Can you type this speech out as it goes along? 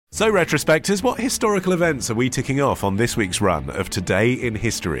So, retrospectors, what historical events are we ticking off on this week's run of Today in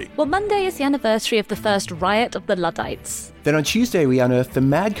History? Well, Monday is the anniversary of the first riot of the Luddites. Then on Tuesday, we unearthed the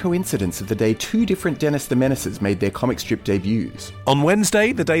mad coincidence of the day two different Dennis the Menaces made their comic strip debuts. On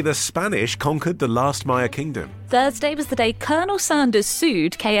Wednesday, the day the Spanish conquered the last Maya kingdom. Thursday was the day Colonel Sanders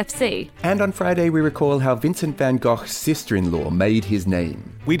sued KFC. And on Friday, we recall how Vincent van Gogh's sister-in-law made his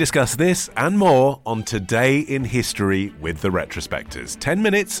name. We discuss this and more on Today in History with the Retrospectors. 10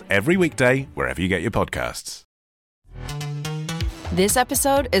 minutes every weekday, wherever you get your podcasts. This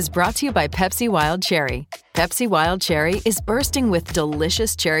episode is brought to you by Pepsi Wild Cherry. Pepsi Wild Cherry is bursting with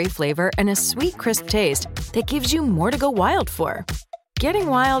delicious cherry flavor and a sweet, crisp taste that gives you more to go wild for. Getting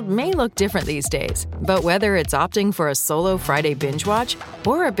wild may look different these days, but whether it's opting for a solo Friday binge watch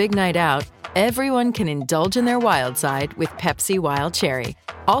or a big night out, everyone can indulge in their wild side with Pepsi Wild Cherry.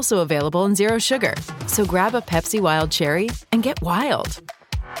 Also available in Zero Sugar. So grab a Pepsi Wild Cherry and get wild.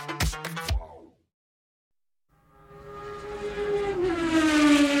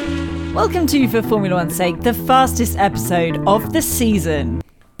 Welcome to For Formula One's Sake, the fastest episode of the season.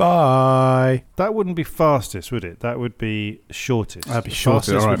 Bye. That wouldn't be fastest, would it? That would be shortest. That'd be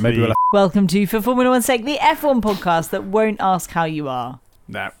shortest. All right, maybe we'll... Welcome to For Formula One's Sake, the F1 podcast that won't ask how you are.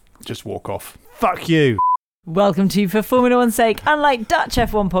 Nah, just walk off. Fuck you. Welcome to For Formula One's Sake. Unlike Dutch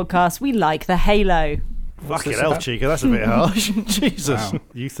F1 podcasts, we like the halo. Fucking hell, Chica, that's a bit harsh. Jesus. Wow.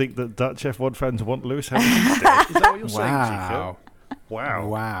 You think that Dutch F1 fans want Lewis Hamilton dead? Is that what you're saying, Chica?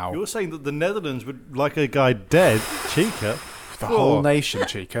 Wow. You're saying that the Netherlands would like a guy dead, Chica? The whole nation,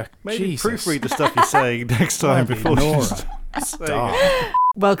 Chica. Maybe proofread the stuff you're saying next time before you stop.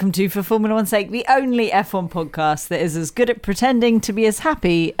 Welcome to For Formula One's Sake, the only F1 podcast that is as good at pretending to be as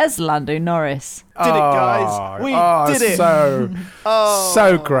happy as Lando Norris. Did it, guys? We did it.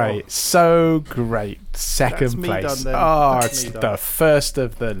 So great. So great. Second place. It's the first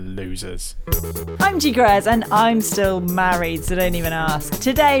of the losers. I'm Chica Reyes and I'm still married, so don't even ask.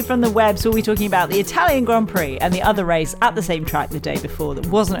 Today from the webs, we'll be talking about the Italian Grand Prix and the other race at the same track the day before that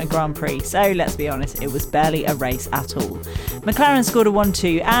wasn't a Grand Prix. So let's be honest, it was barely a race at all. McLaren scored a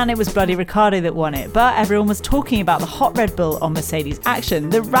 1-2 and it was bloody Ricciardo that won it, but everyone was talking about the hot Red Bull on Mercedes action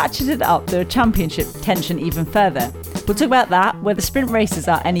that ratcheted up the championship tension even further. We'll talk about that, whether sprint races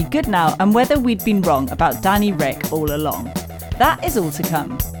are any good now, and whether we'd been wrong about Danny Rick all along. That is all to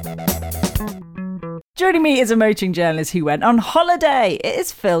come. Joining me is a motoring journalist who went on holiday. It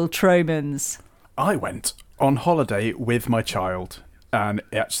is Phil Tromans. I went on holiday with my child, and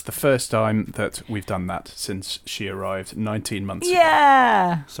it's the first time that we've done that since she arrived 19 months ago.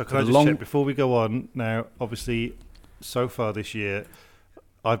 Yeah. So can I just check before we go on? Now, obviously, so far this year,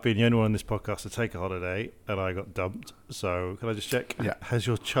 I've been the only one on this podcast to take a holiday, and I got dumped. So can I just check? Yeah. Has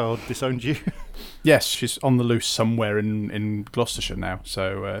your child disowned you? Yes, she's on the loose somewhere in Gloucestershire now.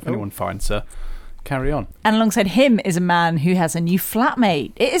 So if anyone finds her, carry on. And alongside him is a man who has a new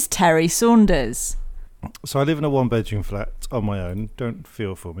flatmate. It is Terry Saunders. So I live in a one-bedroom flat on my own. Don't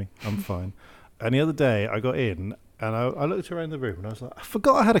feel for me. I'm fine. And the other day I got in and I looked around the room and I was like, I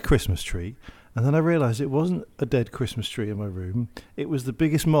forgot I had a Christmas tree. And then I realised it wasn't a dead Christmas tree in my room. It was the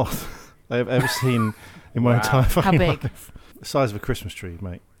biggest moth I have ever seen in my entire fucking life. The size of a Christmas tree,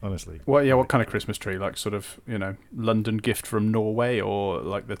 mate, honestly. Well, yeah, what kind of Christmas tree? Like sort of, London gift from Norway, or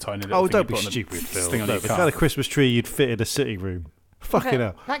like the tiny little thing don't be you put on stupid, Phil. thing on your If you car? had a Christmas tree, you'd fit in a sitting room. Fucking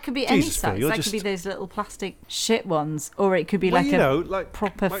hell. That could be Jesus, any Phil, size. you're That could be those little plastic shit ones, or it could be like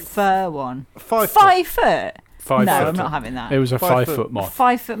proper fur one. 5 5 foot? 5 no, foot. I'm not having that. It was a 5 5-foot moth.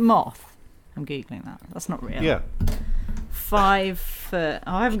 5 foot moth. I'm googling that. That's not real. Yeah. 5 foot.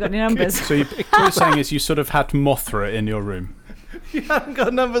 Oh, I haven't got any numbers. So what you're saying is you sort of had Mothra in your room. You haven't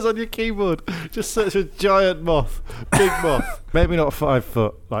got numbers on your keyboard. Just such a giant moth. Big moth. Maybe not 5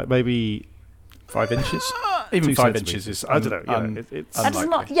 foot. Like maybe 5 inches? Even 2 5 centimetres. inches is I don't know. It's That's unlikely.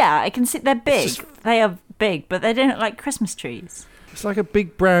 not. Yeah, I can see they're big. They are big, but they don't look like Christmas trees. It's like a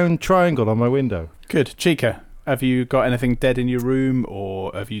big brown triangle on my window. Good. Chica, have you got anything dead in your room,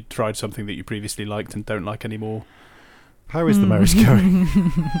 or have you tried something that you previously liked and don't like anymore? How is the marriage going?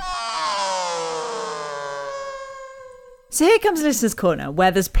 So here comes Listener's Corner,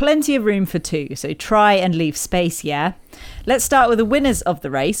 where there's plenty of room for two, so try and leave space, yeah? Let's start with the winners of the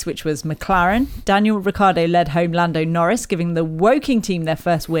race, which was McLaren. Daniel Ricciardo led home Lando Norris, giving the Woking team their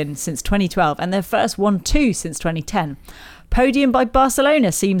first win since 2012 and their first 1-2 since 2010. Podium by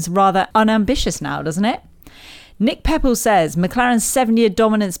Barcelona seems rather unambitious now, doesn't it? Nick Pepple says McLaren's 7-year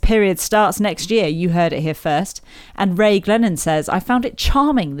dominance period starts next year. You heard it here first. And Ray Glennon says, I found it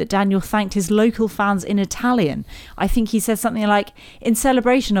charming that Daniel thanked his local fans in Italian. I think he said something like, in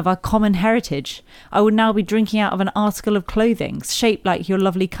celebration of our common heritage, I would now be drinking out of an article of clothing shaped like your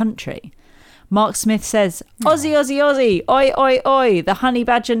lovely country. Mark Smith says, Aussie, Aussie, Aussie, oi, oi, oi, the honey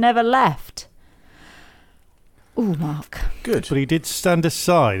badger never left. Ooh, Mark. Good. But he did stand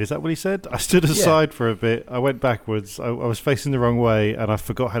aside. Is that what he said? I stood aside for a bit. I went backwards. I was facing the wrong way and I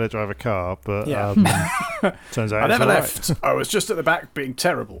forgot how to drive a car. But turns out I never all right. left. I was just at the back being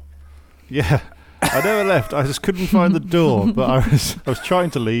terrible. Yeah. I never left. I just couldn't find the door. But I was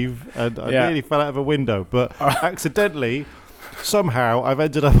trying to leave and I nearly fell out of a window. But accidentally, somehow, I've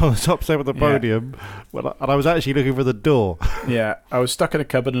ended up on the top step of the podium and I was actually looking for the door. Yeah. I was stuck in a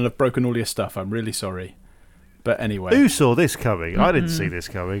cupboard and I've broken all your stuff. I'm really sorry. But anyway. Who saw this coming? I didn't see this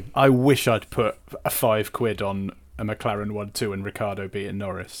coming. I wish I'd put a £5 on a McLaren 1-2 and Ricciardo beating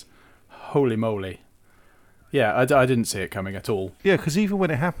Norris. Holy moly. Yeah, I didn't see it coming at all. Yeah, because even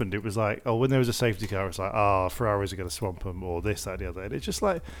when it happened, it was like, when there was a safety car, it's like, Ferraris are going to swamp them, or this, that, the other. And it's just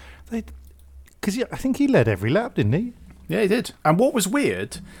like, because I think he led every lap, didn't he? Yeah, he did. And what was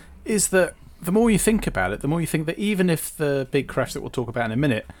weird is that the more you think about it, the more you think that even if the big crash that we'll talk about in a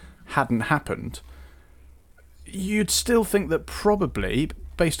minute hadn't happened, you'd still think that probably,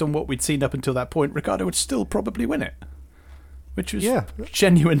 based on what we'd seen up until that point, Ricciardo would still probably win it, which was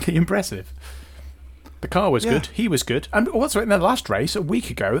genuinely impressive. The car was good, he was good, and also in the last race a week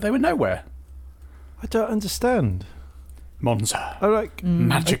ago they were nowhere. I don't understand. Monza.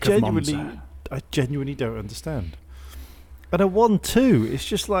 Magic of Monza. I genuinely don't understand. And a 1-2, it's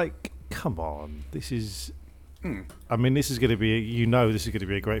just like, come on, this is... I mean, this is going to be, this is going to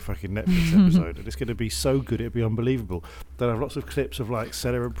be a great fucking Netflix episode, and it's going to be so good, it'll be unbelievable. They'll have lots of clips of like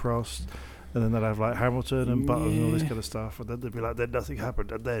Senna and Prost, and then they'll have like Hamilton and Button and all this kind of stuff, and then they'll be like, then nothing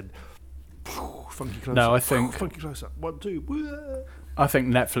happened, and then funky close No, up, I think funky close up, 1-2. I think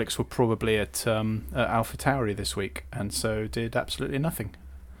Netflix were probably at AlphaTauri this week, and so did absolutely nothing.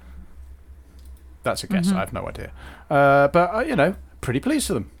 That's a guess. I have no idea, but pretty pleased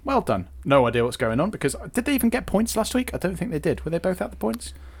for them. Well done. No idea what's going on, because did they even get points last week? I don't think they did. Were they both out the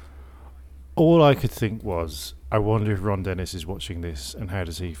points? All I could think was, I wonder if Ron Dennis is watching this, and how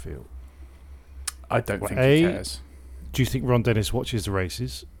does he feel? I don't think he cares. Do you think Ron Dennis watches the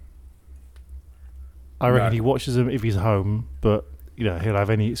races? I reckon he watches them if he's home, but he'll have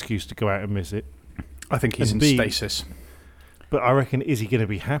any excuse to go out and miss it. I think he's in stasis. But I reckon, is he going to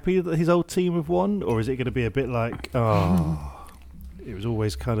be happy that his old team have won, or is it going to be a bit like, it was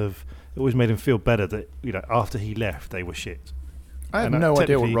always it always made him feel better that, after he left, they were shit. I have no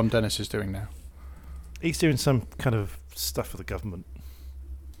idea what Ron Dennis is doing now. He's doing some kind of stuff for the government.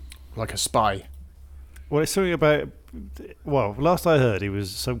 Like a spy? Well, it's something about, last I heard, he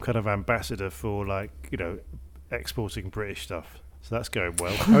was some kind of ambassador for, exporting British stuff. So that's going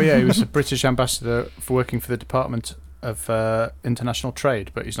well. Oh, yeah, he was a British ambassador for working for the Department of International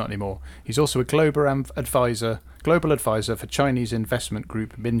Trade, but he's not anymore. He's also a global advisor for Chinese investment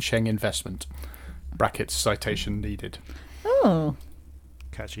group Minsheng Investment. Brackets, citation needed. Oh.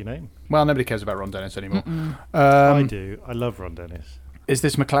 Catchy name. Well, nobody cares about Ron Dennis anymore. I do. I love Ron Dennis. Is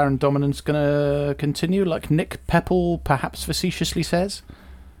this McLaren dominance going to continue, like Nick Pepple perhaps facetiously says?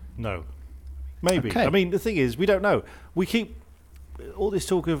 No. Maybe. Okay. I mean, the thing is, we don't know. We keep... all this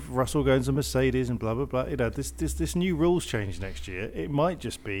talk of Russell going to Mercedes and blah blah blah, this new rules change next year. It might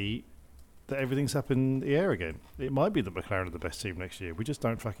just be that everything's up in the air again. It might be that McLaren are the best team next year. We just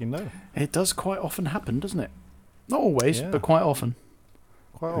don't fucking know. It does quite often happen, doesn't it? Not always, but quite often.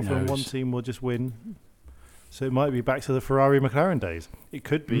 Quite often one team will just win. So it might be back to the Ferrari McLaren days. It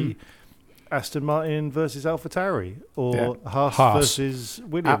could be Aston Martin versus AlphaTauri, or Haas versus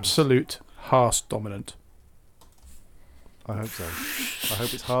Williams. Absolute Haas dominant. I hope so. I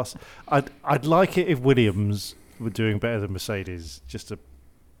hope it's Haas. I'd like it if Williams were doing better than Mercedes, just to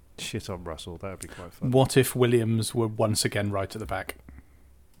shit on Russell. That would be quite fun. What if Williams were once again right at the back?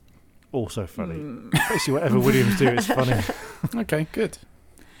 Also funny. Basically, whatever Williams do, it's funny. Okay, good.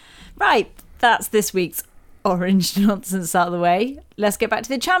 Right, that's this week's orange nonsense out of the way. Let's get back to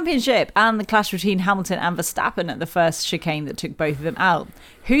the championship and the clash between Hamilton and Verstappen at the first chicane that took both of them out.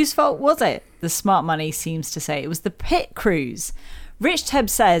 Whose fault was it? The smart money seems to say it was the pit crews. Rich Tebb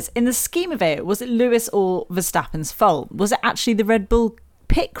says, in the scheme of it, was it Lewis or Verstappen's fault? Was it actually the Red Bull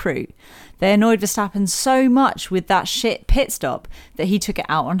pit crew. They annoyed Verstappen so much with that shit pit stop that he took it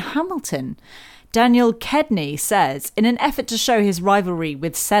out on Hamilton. Daniel Kedney says, in an effort to show his rivalry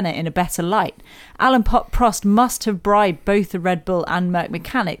with Senna in a better light, Alan Prost must have bribed both the Red Bull and Merc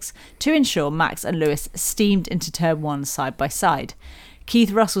mechanics to ensure Max and Lewis steamed into Turn 1 side by side.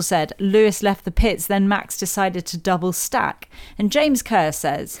 Keith Russell said Lewis left the pits, then Max decided to double stack. And James Kerr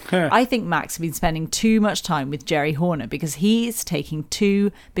says, I think Max has been spending too much time with Jerry Horner because he's taking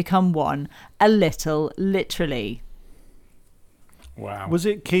two become one a little literally. Wow. Was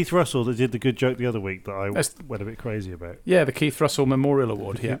it Keith Russell that did the good joke the other week that I went a bit crazy about? Yeah, the Keith Russell Memorial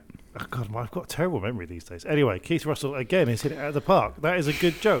Award, yeah. Oh God, I've got a terrible memory these days. Anyway, Keith Russell, again, is hit it out of the park. That is a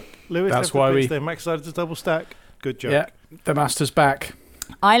good joke. Lewis That's why we... then Max decided to double stack. Good joke. Yeah, the master's back.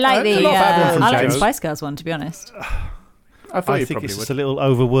 I like the James. Spice Girls one, to be honest. I think it's just a little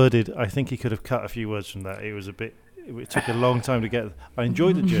overworded. I think he could have cut a few words from that. It took a long time to get. I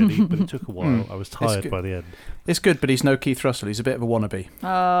enjoyed the journey, but it took a while. I was tired by the end. It's good, but he's no Keith Russell. He's a bit of a wannabe.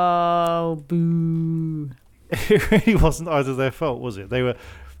 Oh, boo. It really wasn't either their fault, was it? They were,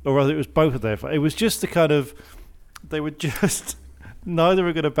 or rather, it was both of their fault. It was just the kind of, they were just, neither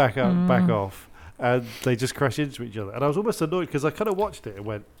were going to back off, and they just crashed into each other. And I was almost annoyed because I kind of watched it and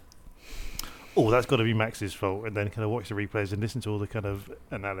went, oh, that's got to be Max's fault. And then kind of watched the replays and listened to all the kind of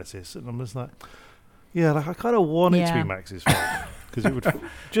analysis. And I'm just like, yeah, like I kind of want it to be Max's fault. Because it would,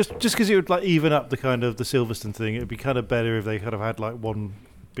 just because it would like even up the kind of the Silverstone thing, it would be kind of better if they kind of had like one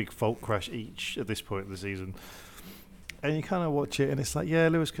big fault crash each at this point of the season. And you kind of watch it and it's like, yeah,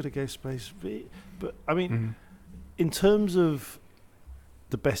 Lewis could have gave space. But I mean, in terms of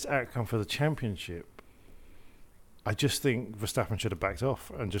the best outcome for the championship, I just think Verstappen should have backed off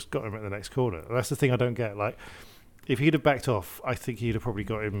and just got him at the next corner. And that's the thing I don't get. Like, if he'd have backed off, I think he'd have probably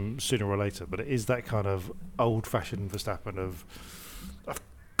got him sooner or later. But it is that kind of old-fashioned Verstappen of, I've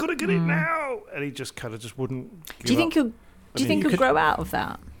got to get it now, and he just kind of just wouldn't. Do you think he'll grow out of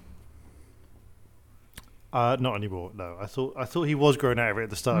that? Not anymore. No, I thought he was growing out of it at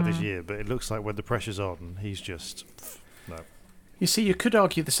the start of this year, but it looks like when the pressure's on, he's just no. You see, you could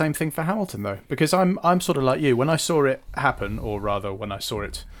argue the same thing for Hamilton, though, because I'm sort of like you. When I saw it happen, or rather, when I saw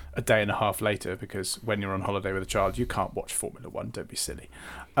it a day and a half later, because when you're on holiday with a child, you can't watch Formula One. Don't be silly.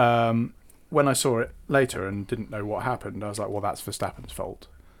 When I saw it later and didn't know what happened, I was like, well, that's Verstappen's fault.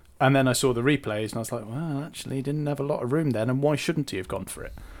 And then I saw the replays, and I was like, well, actually, he didn't have a lot of room then, and why shouldn't he have gone for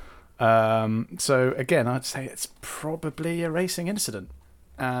it? So again, I'd say it's probably a racing incident.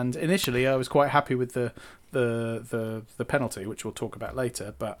 And initially, I was quite happy with the penalty, which we'll talk about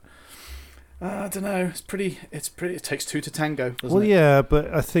later. But I don't know. It's pretty. It takes two to tango. Doesn't it? Yeah,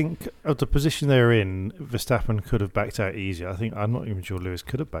 but I think of the position they're in, Verstappen could have backed out easier. I'm not even sure Lewis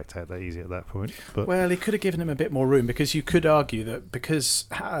could have backed out that easy at that point. But well, he could have given him a bit more room, because you could argue that because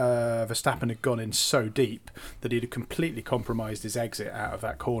Verstappen had gone in so deep that he'd have completely compromised his exit out of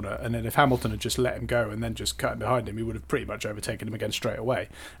that corner, and then if Hamilton had just let him go and then just cut him behind him, he would have pretty much overtaken him again straight away,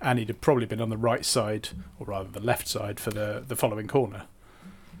 and he'd have probably been on the right side, or rather the left side, for the following corner.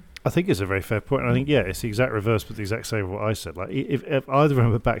 I think it's a very fair point. I think, yeah, it's the exact reverse, but the exact same of what I said. Like, if either of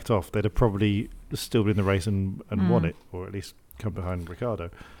them had backed off, they'd have probably still been in the race and won it, or at least come behind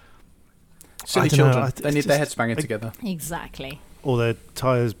Ricciardo. Silly children. They need their heads banging together. Exactly. Or their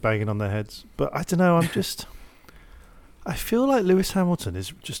tyres banging on their heads. But I don't know, I feel like Lewis Hamilton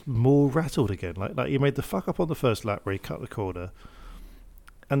is just more rattled again. Like he made the fuck up on the first lap where he cut the corner.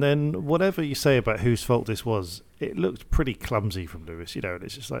 And then whatever you say about whose fault this was, it looked pretty clumsy from Lewis, and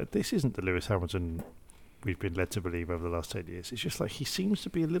it's just like, this isn't the Lewis Hamilton we've been led to believe over the last 10 years. It's just like he seems to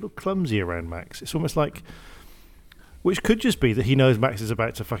be a little clumsy around Max. It's almost like, which could just be that he knows Max is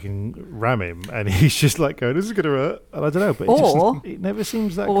about to fucking ram him, and he's just like going, this is going to hurt. And I don't know, but it never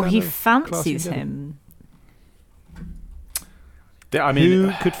seems that. Or kind he of fancies him. I mean,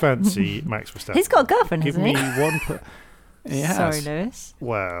 who could fancy Max Verstappen? He's got a girlfriend, hasn't he? Give me one. Sorry, Lewis.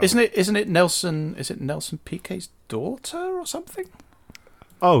 Wow. Isn't it Nelson? Is it Nelson Piquet's daughter or something?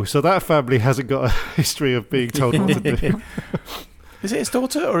 Oh, so that family hasn't got a history of being told what to do. Is it his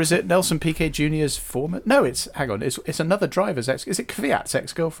daughter, or is it Nelson Piquet Jr.'s former? No, it's another driver's ex. Is it Kvyat's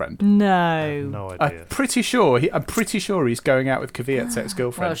ex-girlfriend? No, no idea. I'm pretty sure he's going out with Kvyat's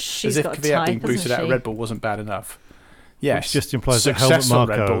ex-girlfriend. Well, she's as if got a Kvyat type, being booted out of she? Red Bull wasn't bad enough. Yes, which just implies that successful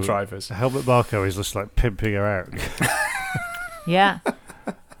Red Bull drivers. Helmut Marko is just like pimping her out. Yeah.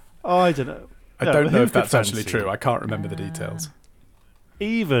 Oh, I don't know. I don't know if that's actually true. I can't remember the details.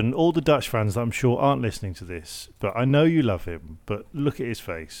 Even all the Dutch fans that I'm sure aren't listening to this, but I know you love him, but look at his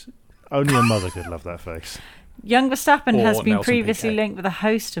face. Only a mother could love that face. Young Verstappen has been Nelson previously Piquet. linked with a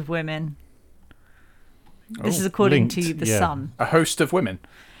host of women. This is according linked, to The yeah. Sun, A host of women.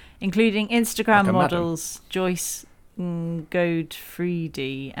 including Instagram Like a models Joyce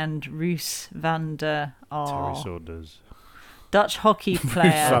Godfriedi and Roos van der Terry Aar, Saunders. Dutch hockey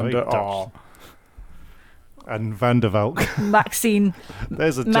player Van der Dutch. Aar. And Van der Valk. Maxine.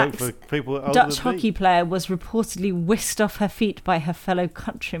 There's a Max, joke for people older Dutch than me. hockey player was reportedly whisked off her feet by her fellow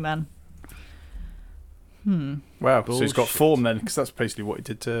countryman. Wow, so he's got Bullshit. form then, because that's basically what he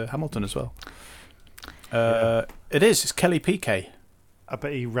did to Hamilton as well. Yeah. It is. It's Kelly Piquet. I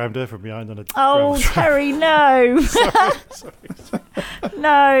bet he rammed her from behind on a Oh, gravel track. Terry, no.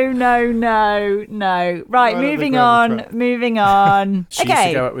 No. Right, Right up the moving gravel on. track. Moving on. She used to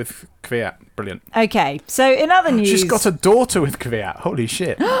Okay. go out with Kvyat. Brilliant. Okay. So in other news, She's got a daughter with Kvyat. Holy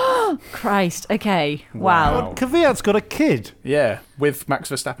shit. Christ. Okay. Wow. Wow. Kvyat's got a kid. Yeah, with Max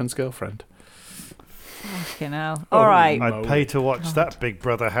Verstappen's girlfriend. Fucking hell. All right. I'd pay to watch that Big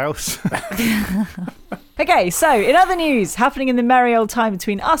Brother house. Okay, so in other news, happening in the merry old time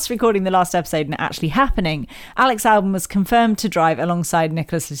between us recording the last episode and it actually happening, Alex Albon was confirmed to drive alongside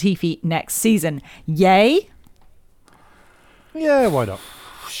Nicholas Latifi next season. Yay? Yeah, why not?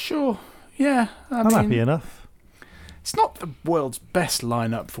 Sure. Yeah. I'm happy enough. It's not the world's best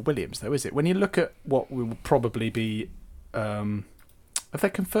lineup for Williams, though, is it? When you look at what will probably be... have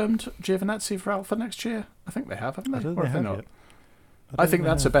they confirmed Giovinazzi for Alpha next year? I think they have, haven't they? I don't Or think have they they have not? yet. I think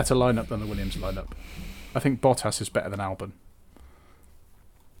that's a better lineup than the Williams lineup. I think Bottas is better than Albon.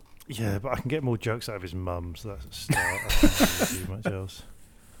 Yeah, but I can get more jokes out of his mum, so that's a start. I can't really do much else.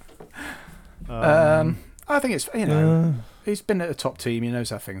 I think it's, he's been at a top team. He knows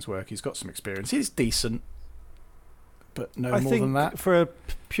how things work. He's got some experience. He's decent, but no I more think than that. for a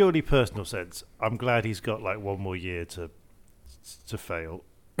purely personal sense, I'm glad he's got like one more year to fail.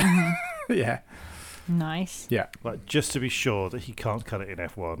 Yeah. Nice. Yeah. Like just to be sure that he can't cut it in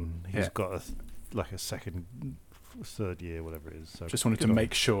F1. He's Yeah. got a third year, whatever it is. So Just wanted good to on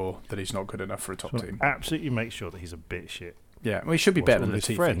make sure that he's not good enough for a top him. team. Absolutely make sure that he's a bit shit. Yeah. Well, he should be better than his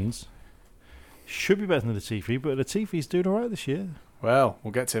Latifi. friends. Should be better than Latifi, but Latifi's doing all right this year. Well,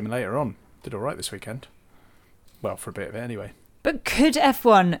 we'll get to him later on. Did all right this weekend. Well, for a bit of it anyway. But could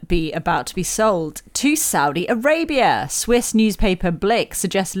F1 be about to be sold to Saudi Arabia? Swiss newspaper Blick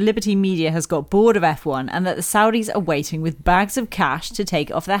suggests Liberty Media has got bored of F1 and that the Saudis are waiting with bags of cash to take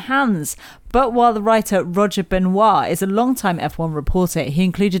it off their hands. But while the writer Roger Benoit is a long-time F1 reporter, he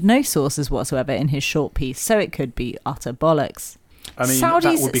included no sources whatsoever in his short piece, so it could be utter bollocks. I mean, that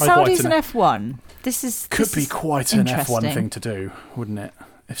Saudis, would be Saudis quite and F1. Could be quite an F1 interesting. thing to do, wouldn't it?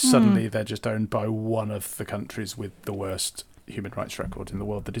 If suddenly they're just owned by one of the countries with the worst human rights record in the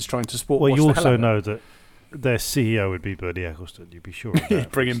world that is trying to support. Well, you wash the hell also out of know that their CEO would be Bernie Ecclestone. You'd be sure of it.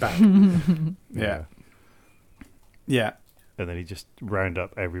 that. Bring him back. Yeah. Yeah. And then he just round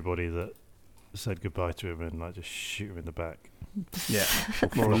up everybody that said goodbye to him and like just shoot him in the back. Yeah.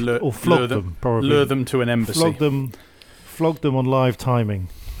 Or flog them, probably. Lure them to an embassy. Flog them on live timing.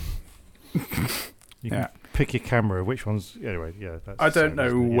 You Yeah. can pick your camera. Which one's anyway? Yeah, that's I don't the know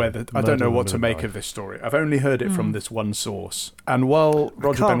same, isn't it? whether Yeah. I don't know Murder what to them make alive. of this story. I've only heard it from this one source. And while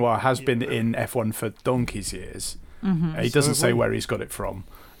Roger can't- Benoit has been in F1 for donkey's years, he So doesn't have say we. where he's got it from,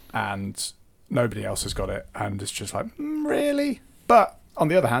 and nobody else has got it. And it's just like, really? But on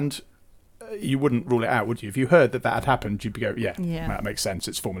the other hand, you wouldn't rule it out, would you? If you heard that had happened, you'd go, yeah, that makes sense.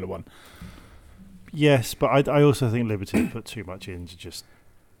 It's Formula One. Yes, but I also think Liberty put too much in to just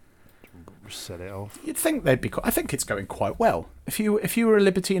set it off. You'd think they'd be. I think it's going quite well. If you were a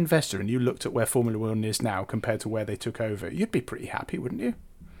Liberty investor and you looked at where Formula One is now compared to where they took over, you'd be pretty happy, wouldn't you?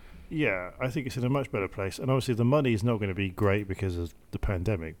 Yeah, I think it's in a much better place. And obviously the money is not going to be great because of the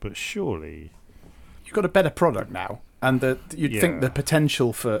pandemic, but surely... You've got a better product now, and you'd think the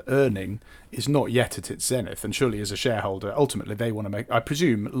potential for earning is not yet at its zenith. And surely, as a shareholder, ultimately they want to make. I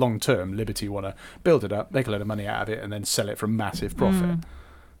presume long term, Liberty want to build it up, make a load of money out of it, and then sell it for a massive profit.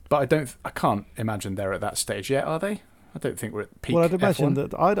 But I can't imagine they're at that stage yet, are they? I don't think we're at peak. Well, I'd imagine F1.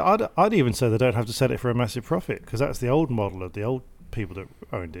 that I'd even say they don't have to sell it for a massive profit because that's the old model of the old people that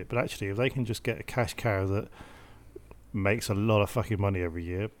owned it. But actually, if they can just get a cash cow that makes a lot of fucking money every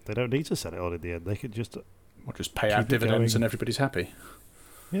year, they don't need to sell it on in the end. They could just Or just pay out keep it dividends going. and everybody's happy.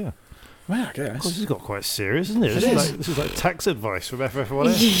 yeah. Well, I Of course, guess. this has got quite serious, isn't it? It is. This is like tax advice from FF1.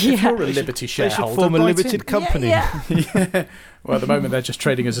 If you're a Liberty They should shareholder, form a write limited in. company. Yeah. Well, at the moment they're just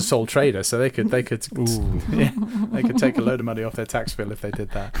trading as a sole trader, so they could they could take a load of money off their tax bill if they did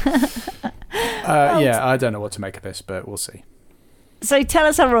that. Yeah, I don't know what to make of this, but we'll see. So tell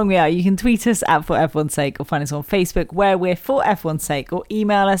us how wrong we are. You can tweet us at For Everyone's Sake or find us on Facebook where we're For Everyone's Sake, or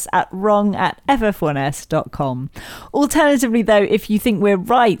email us at wrong@ff1s.com. Alternatively, though, if you think we're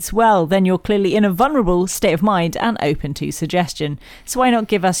right, well, then you're clearly in a vulnerable state of mind and open to suggestion. So why not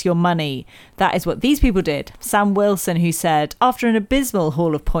give us your money? That is what these people did. Sam Wilson, who said, after an abysmal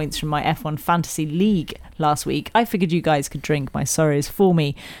haul of points from my F1 Fantasy League last week, I figured you guys could drink my sorrows for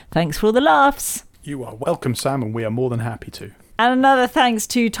me. Thanks for all the laughs. You are welcome, Sam, and we are more than happy to. And another thanks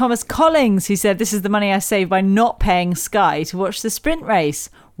to Thomas Collings, who said, this is the money I saved by not paying Sky to watch the sprint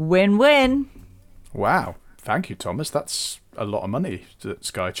race. Win-win. Wow. Thank you, Thomas. That's a lot of money that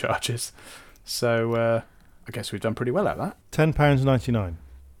Sky charges. So I guess we've done pretty well at that. £10.99.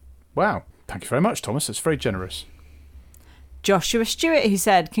 Wow. Thank you very much, Thomas. That's very generous. Joshua Stewart, who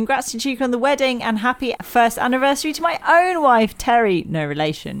said, congrats to Chica on the wedding and happy first anniversary to my own wife, Terry. No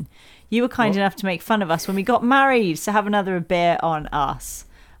relation. You were kind enough to make fun of us when we got married, so have another beer on us.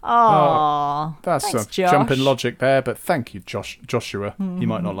 Aww. That's thanks, a Josh. jump in logic there, but thank you, Joshua. You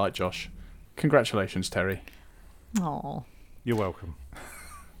might not like Josh. Congratulations, Terry. Aww. You're welcome.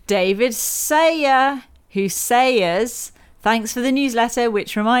 David Sayer, who sayers, thanks for the newsletter,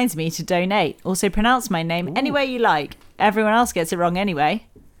 which reminds me to donate. Also pronounce my name any way you like. Everyone else gets it wrong anyway.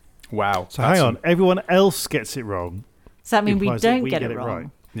 Wow. So hang on, everyone else gets it wrong. Does that mean we Implies that don't we get get it it wrong? right.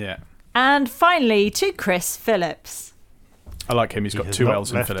 Yeah. And finally, to Chris Phillips. I like him. He's got He has two not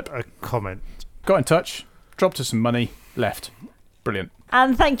L's in left Philip. a comment. Got in touch, dropped us some money, left. Brilliant.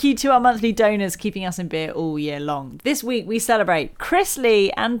 And thank you to our monthly donors keeping us in beer all year long. This week we celebrate Chris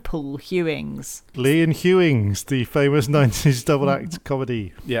Lee and Paul Hewings. Lee and Hewings, the famous 90s double act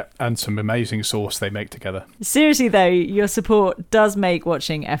comedy. Yeah, and some amazing sauce they make together. Seriously though, your support does make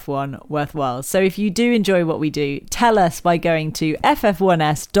watching F1 worthwhile. So if you do enjoy what we do, tell us by going to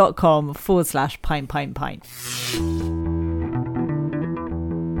ff1s.com/pint.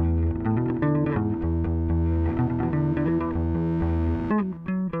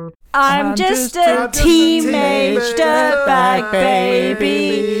 I'm just a teenage dirtbag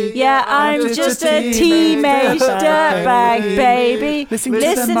baby. Yeah, I'm just a teenage dirtbag baby. Listen to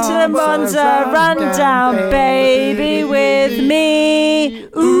the Monza rundown, baby, with me.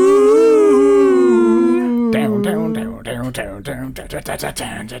 Ooh. Down, down, down, down, down, down,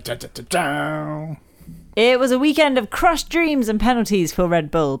 down, down, down. It was a weekend of crushed dreams and penalties for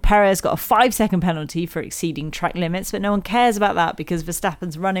Red Bull. Perez got a 5-second penalty for exceeding track limits, but no one cares about that because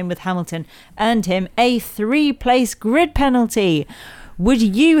Verstappen's run-in with Hamilton earned him a 3-place grid penalty. Would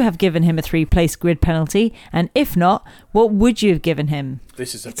you have given him a 3-place grid penalty? And if not, what would you have given him?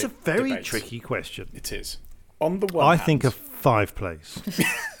 This is It's a very tricky question. It is. On the one I hand, think a 5-place.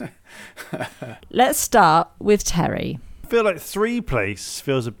 Let's start with Terry. I feel like 3-place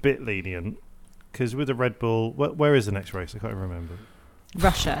feels a bit lenient because with the Red Bull, where is the next race? I can't even remember.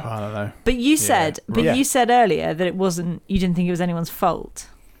 Russia. I don't know. But you said, Yeah. you said earlier that it wasn't. You didn't think it was anyone's fault,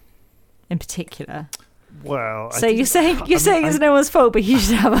 in particular. Well, So you're saying it's no one's fault, but you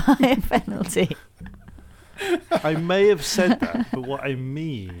should have a higher penalty. I may have said that, but what I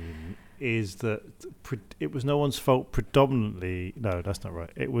mean is that it was no one's fault predominantly. No, that's not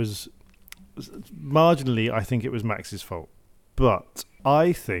right. It was marginally, I think it was Max's fault. But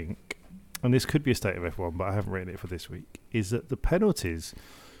I think, and this could be a state of F1, but I haven't written it for this week, is that the penalties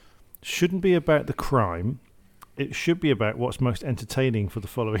shouldn't be about the crime. It should be about what's most entertaining for the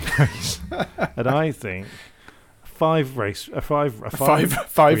following race. And I think a 5-race ban.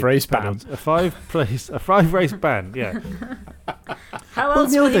 A 5-race ban, yeah. How Well, else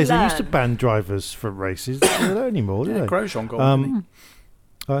in the will old you days, they learn? used to ban drivers from races. They don't anymore, do Yeah, they? Grosjean got one, didn't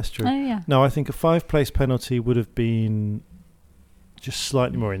Oh, that's true. Oh, yeah. No, I think a 5-place penalty would have been just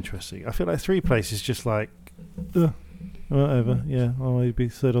slightly more interesting. I feel like 3-place is just like, whatever. Yeah, I'll maybe be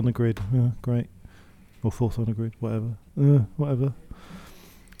 3rd on the grid. Great. Or 4th on the grid, whatever. Whatever.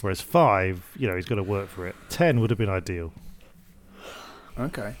 Whereas 5, he's got to work for it. 10 would have been ideal. he?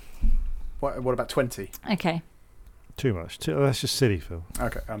 Okay. What about 20? Okay. Too much. That's just silly, Phil.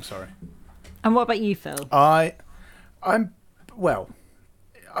 Okay, I'm sorry. And what about you, Phil? I am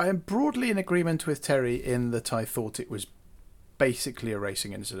broadly in agreement with Terry in that I thought it was basically a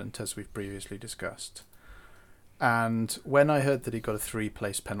racing incident, as we've previously discussed. And when I heard that he got a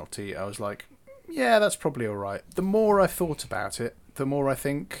 3-place penalty, I was like, yeah, that's probably all right. The more I thought about it, the more I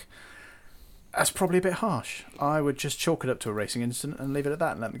think that's probably a bit harsh. I would just chalk it up to a racing incident and leave it at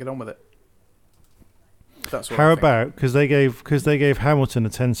that and let them get on with it. That's what I How think. about, because they gave Hamilton a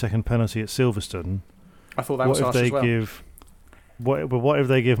 10-second penalty at Silverstone. I thought that was harsh as well. What if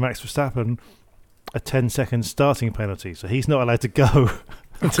they give Max Verstappen a 10-second starting penalty, so he's not allowed to go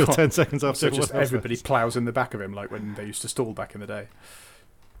until 10 seconds after So just everyone else everybody does. plows in the back of him, like when they used to stall back in the day.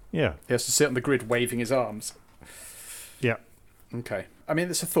 Yeah. He has to sit on the grid waving his arms. Yeah. Okay. I mean,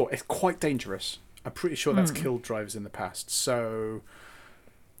 it's a thought. It's quite dangerous. I'm pretty sure that's killed drivers in the past. So,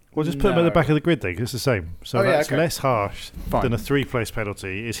 Well, just put him at the back of the grid then, 'cause it's the same. So Oh, yeah, that's okay. less harsh Fine. than a 3-place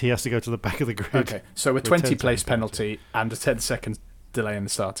penalty. Is he has to go to the back of the grid? Okay. So a with 20-place 10-second penalty and a 10-second delay in the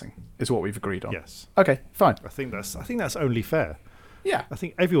starting is what we've agreed on. Yes. Okay. Fine. I think that's only fair. Yeah. I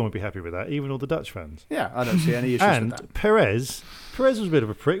think everyone would be happy with that, even all the Dutch fans. Yeah. I don't see any issues And with that. Perez was a bit of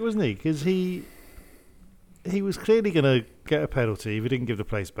a prick, wasn't he? Because he was clearly going to get a penalty if he didn't give the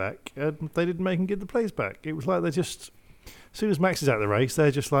place back, and they didn't make him give the place back. It was like they just, as soon as Max is out of the race,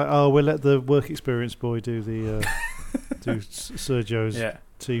 they're just like, oh, we'll let the work experience boy do the Sergio's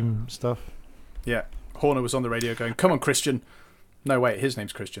team stuff. Yeah. Horner was on the radio going, "Come on, Christian." No, wait, his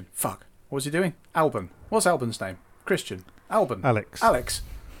name's Christian. Fuck. What was he doing? Albon. What's Albon's name? Christian. Albon. Alex.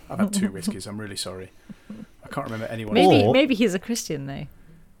 I've had 2 whiskeys. I'm really sorry. I can't remember anyone. Maybe he's a Christian though.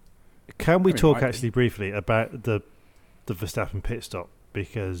 Can we I mean, talk might be. actually briefly about the Verstappen pit stop?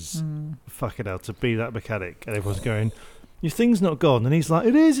 Because fucking hell, to be that mechanic and everyone's going, your thing's not gone, and he's like,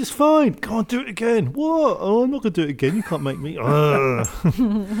 it is, it's fine. Come on, do it again. What? Oh, I'm not going to do it again. You can't make me.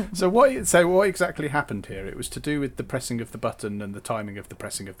 So what exactly happened here? It was to do with the pressing of the button and the timing of the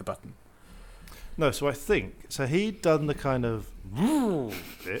pressing of the button. No, so I think he'd done the kind of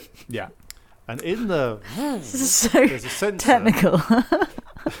bit, Yeah. and in the This is so there's a sensor. technical.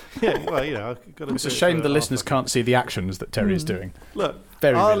 Yeah, well, you know, I've got to It's do a it shame for the half listeners a- can't see the actions that Terry's doing. Look,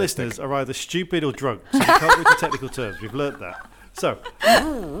 Very our realistic. listeners are either stupid or drunk, so we can't read the technical terms. We've learnt that. So,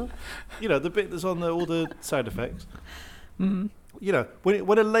 you know, the bit that's on all the sound effects. You know, when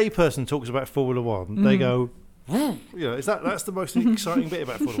a layperson talks about Formula One, they go, you know, that's the most exciting bit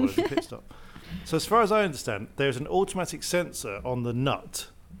about Formula One is the pit stop. So, as far as I understand, there's an automatic sensor on the nut.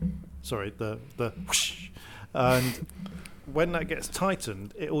 Sorry, the whoosh, and when that gets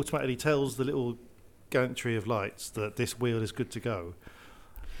tightened, it automatically tells the little gantry of lights that this wheel is good to go.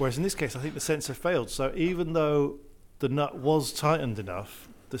 Whereas in this case, I think the sensor failed. So even though the nut was tightened enough,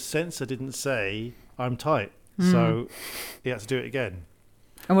 the sensor didn't say, I'm tight. So he had to do it again.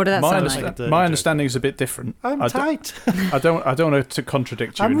 And what did that My, sound understa- like? Dirty my joke. understanding is a bit different. I'm tight. I don't want to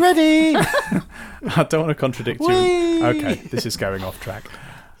contradict you. I'm ready. I don't want to contradict you. Whee! Okay, this is going off track.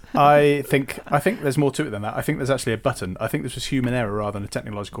 I think there's more to it than that. I think there's actually a button. I think this was human error rather than a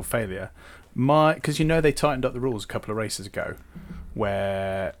technological failure. Because they tightened up the rules a couple of races ago,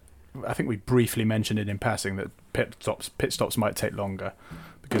 where I think we briefly mentioned it in passing that pit stops might take longer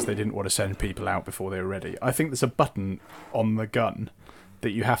because they didn't want to send people out before they were ready. I think there's a button on the gun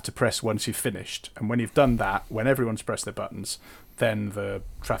that you have to press once you've finished, and when you've done that, when everyone's pressed their buttons, then the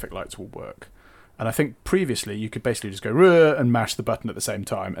traffic lights will work. And I think previously you could basically just go "Ruh," and mash the button at the same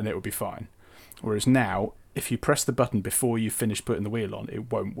time and it would be fine. Whereas now, if you press the button before you finish putting the wheel on,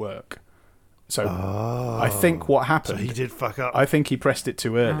 it won't work. So I think what So happened, he did fuck up. I think he pressed it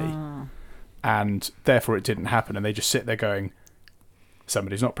too early and therefore it didn't happen, and they just sit there going,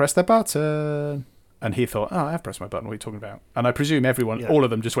 somebody's not pressed their button. And he thought, I have pressed my button, what are you talking about? And I presume everyone, all of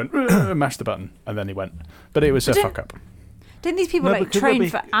them just went, "Ruh," mash the button, and then he went. But it was a fuck up. Didn't these people No, like but could train there be-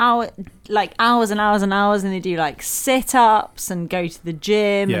 for hours and hours and hours, and they do like sit-ups and go to the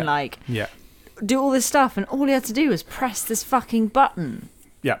gym and like Yeah. do all this stuff, and all he had to do was press this fucking button.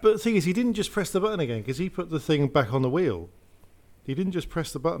 Yeah. But the thing is, he didn't just press the button again because he put the thing back on the wheel. He didn't just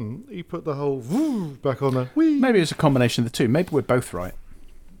press the button. He put the whole back on the wheel. Maybe it was a combination of the two. Maybe we're both right.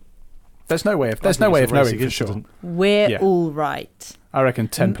 There's no way of knowing for sure. We're Yeah. all right. I reckon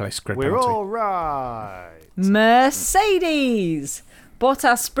 10-place grid We're penalty. all right. Mercedes!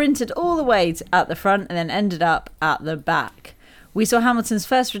 Bottas sprinted all the way at the front and then ended up at the back. We saw Hamilton's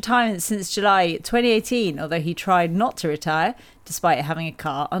first retirement since July 2018, although he tried not to retire, despite having a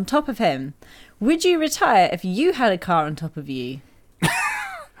car on top of him. Would you retire if you had a car on top of you?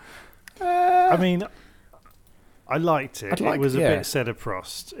 I mean, I liked it. I'd It was a yeah. bit Senna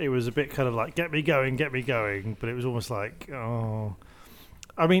Prost. It was a bit kind of like, get me going. But it was almost like, oh.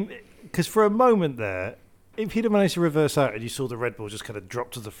 I mean, because for a moment there, if he'd have managed to reverse out and you saw the Red Bull just kind of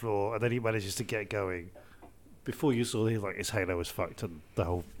drop to the floor and then he manages to get going, before you saw his halo was fucked and the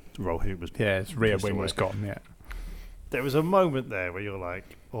whole roll hoop was Yeah, his rear pissed wing away. was gone, yeah. There was a moment there where you're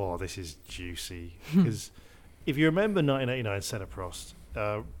like, oh, this is juicy. Because if you remember 1989 Senna Prost,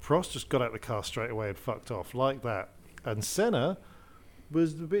 Prost just got out of the car straight away and fucked off like that. And Senna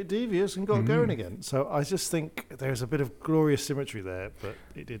was a bit devious and got going again. So I just think there's a bit of glorious symmetry there, but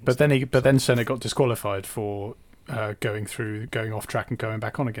it didn't. But then Senna got disqualified for going off track and going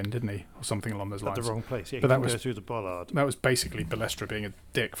back on again, didn't he? Or something along those lines. At the wrong place. Yeah, But he that didn't was- go through the bollard. That was basically Balestra being a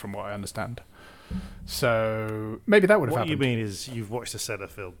dick, from what I understand. So maybe that would have What happened. you mean is you've watched the Senna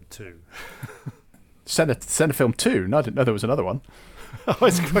film too. Senna film 2? No, I didn't know there was another one. Oh,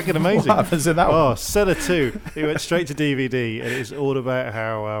 it's fucking amazing. What happens in that one? Oh, Senna 2. It went straight to DVD, and it's all about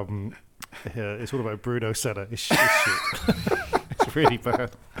how it's all about Bruno Senna. It's shit. It's really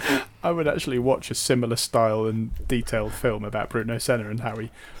bad. I would actually watch a similar style and detailed film about Bruno Senna and how he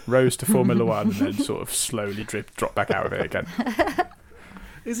rose to Formula One and then sort of slowly dropped back out of it again.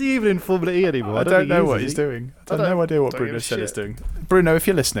 Is he even in Formula E anymore? I don't think know he is, what is he's he? doing. I I don't no idea what don't Bruno give a Senna's shit. doing. Bruno, if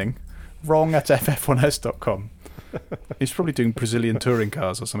you're listening, wrong at ff1s.com. He's probably doing Brazilian touring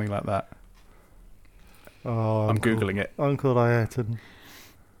cars or something like that. Oh, I'm Googling it. Uncle Ayrton.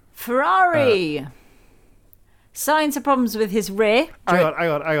 Ferrari. Signs of problems with his rear. Hang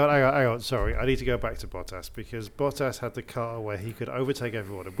on. Sorry, I need to go back to Bottas because Bottas had the car where he could overtake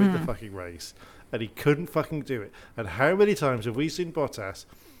everyone and win the fucking race, and he couldn't fucking do it. And how many times have we seen Bottas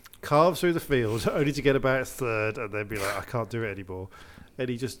carve through the field only to get about third and then be like, I can't do it anymore, and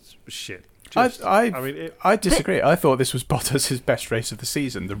he just shit. I disagree. I thought this was Bottas' best race of the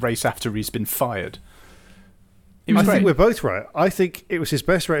season, the race after he's been fired. It was I think great. we're both right. I think it was his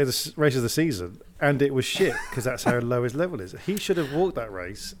best race of the season, and it was shit because that's how low his level is. He should have walked that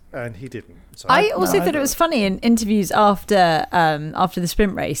race, and he didn't. So I also thought it was funny in interviews after the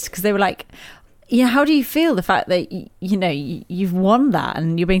sprint race because they were like, "Yeah, how do you feel the fact that you've won that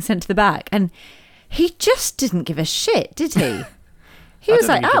and you're being sent to the back?" And he just didn't give a shit, did he? He I was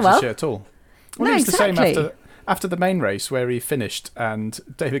don't like, think he "Oh gives a well." shit at all. Well, No, it was the same exactly. after the main race where he finished, and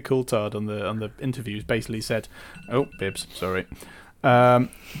David Coulthard on the interviews basically said, "Oh, bibs, sorry."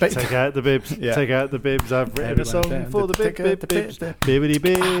 Take out the bibs. Yeah. Take out the bibs. I've written a Everyone song down. for the Take out the bibs. bibs. Bibbity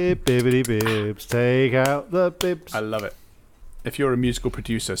bib, bibbity bibs. Take out the bibs. I love it. If you're a musical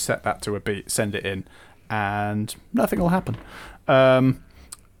producer, set that to a beat, send it in, and nothing will happen.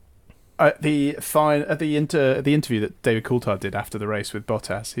 At the interview that David Coulthard did after the race with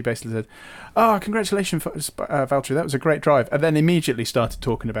Bottas, he basically said, "Oh, congratulations, Valtteri, that was a great drive," and then immediately started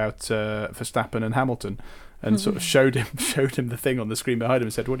talking about Verstappen and Hamilton, and sort of showed him the thing on the screen behind him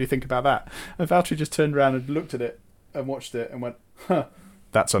and said, "What do you think about that?" And Valtteri just turned around and looked at it and watched it and went, "Huh,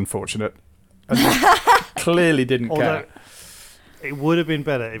 that's unfortunate," and just clearly didn't care. Although it would have been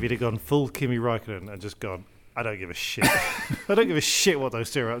better if he'd have gone full Kimi Räikkönen and just gone, I don't give a shit. I don't give a shit what those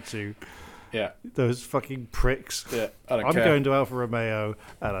two are up to. Yeah, Those fucking pricks. yeah, I don't I'm care. going to Alfa Romeo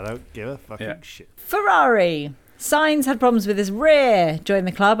and I don't give a fucking shit. Ferrari. Sainz had problems with his rear. Joined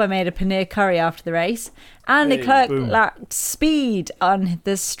the club. I made a paneer curry after the race. And Leclerc boom. lacked speed on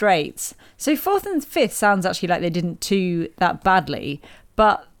the straights. So 4th and 5th sounds actually like they didn't do that badly,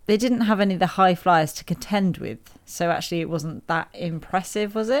 but they didn't have any of the high flyers to contend with. So actually it wasn't that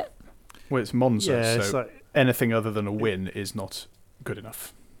impressive, was it? Well, it's Monza, Yeah, it's so like, anything other than a win is not good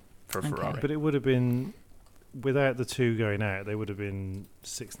enough for a Okay. Ferrari. but it would have been, without the two going out, they would have been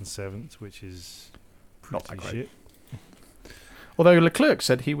 6th and 7th, which is Not that pretty great. shit. Although Leclerc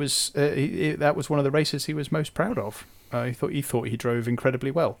said he was that was one of the races he was most proud of. He thought he drove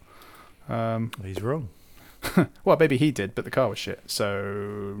incredibly well. He's wrong. Well, maybe he did, but the car was shit,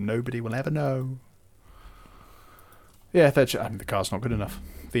 so nobody will ever know. Yeah, the car's not good enough.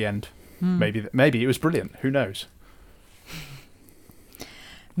 The end. Maybe it was brilliant. Who knows?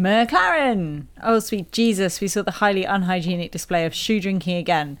 McLaren. Oh, sweet Jesus. We saw the highly unhygienic display of shoe drinking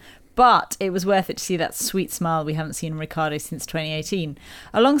again. But it was worth it to see that sweet smile we haven't seen in Ricciardo since 2018.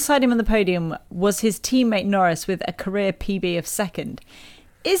 Alongside him on the podium was his teammate Norris with a career PB of 2nd.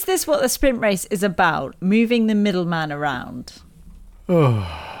 Is this what the sprint race is about? Moving the middleman around? We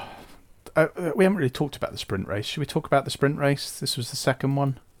haven't really talked about the sprint race. Should we talk about the sprint race? This was the second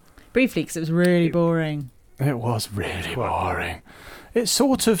one. Briefly, because it was really boring. It was really boring. It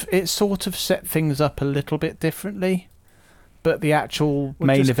sort of set things up a little bit differently, but the actual Well,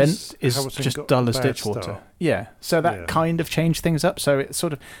 main just event 'cause is Hamilton just got dull a as bad ditch water. start. Yeah, so that Yeah. kind of changed things up. So it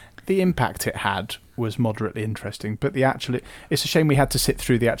sort of the impact it had was moderately interesting, but it's a shame we had to sit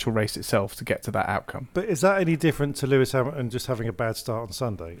through the actual race itself to get to that outcome. But is that any different to Lewis Hamilton just having a bad start on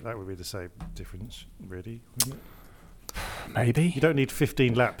Sunday? That would be the same difference, really, wouldn't it? Maybe. You don't need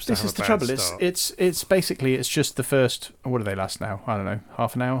 15 laps to This have is a the bad trouble. start. It's basically just the first. What do they last now? I don't know.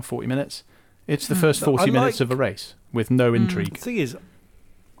 Half an hour, 40 minutes. It's the first 40 minutes of a race with no intrigue. The thing is,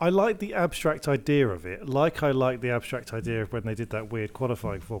 I like the abstract idea of it. Like I like the abstract idea of when they did that weird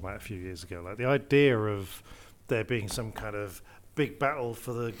qualifying format a few years ago. Like the idea of there being some kind of big battle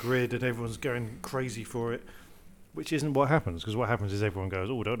for the grid and everyone's going crazy for it. which isn't what happens, because what happens is everyone goes,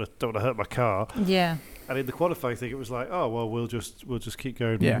 "Oh, don't want to hurt my car." Yeah. And in the qualifying thing, it was like, "Oh, well, we'll just keep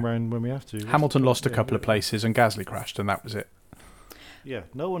going Yeah. around when we have to." Hamilton lost a couple of places and Gasly crashed, and that was it. Yeah,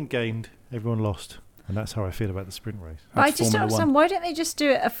 no one gained, everyone lost, and that's how I feel about the sprint race. But I That's just don't Formula understand, why don't they just do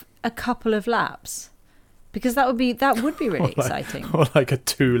it a couple of laps? Because that would be really exciting. Or like a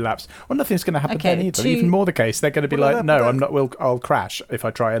 2 laps. Well, nothing's going to happen Okay, then either. 2 Even more the case, they're going to be Well, like, that- no, that- I'll crash if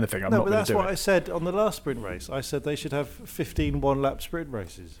I try anything. I'm No, not but going that's to do what I it. said on the last sprint race. I said they should have 15 one-lap sprint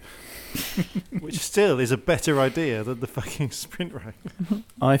races, which still is a better idea than the fucking sprint race.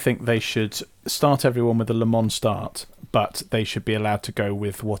 I think they should start everyone with a Le Mans start, but they should be allowed to go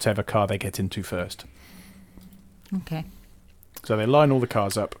with whatever car they get into first. Okay. So they line all the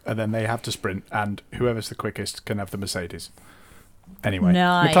cars up, and then they have to sprint, and whoever's the quickest can have the Mercedes. Anyway,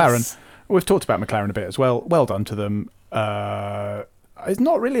 Nice. McLaren. We've talked about McLaren a bit as well. Well done to them. It's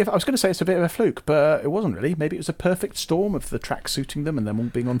not really. I was going to say it's a bit of a fluke, but it wasn't really. Maybe it was a perfect storm of the track suiting them and them all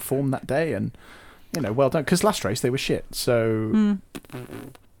being on form that day, and well done. Because last race they were shit. So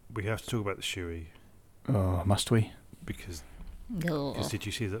We have to talk about the shoey, oh, must we? because Ugh. did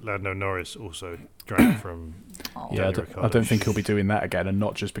you see that Lando Norris also drank from Yeah, I Daniel don't think he'll Ricciardo? be doing that again, and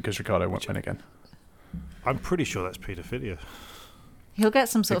not just because Ricciardo won't win again. I'm pretty sure that's paedophilia. He'll get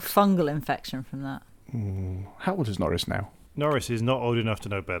some sort of fungal infection from that. How old is Norris now? Norris is not old enough to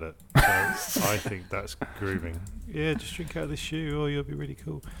know better, so I think that's grooming. Yeah, just drink out of this shoe, or you'll be really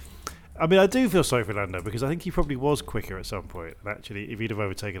cool. I mean, I do feel sorry for Lando, because I think he probably was quicker at some point. And actually, if he'd have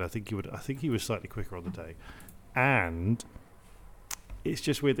overtaken, I think he was slightly quicker on the day. And it's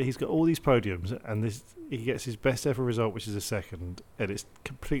just weird that he's got all these podiums, and he gets his best ever result, which is a second, and it's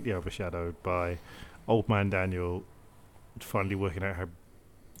completely overshadowed by old man Daniel finally working out how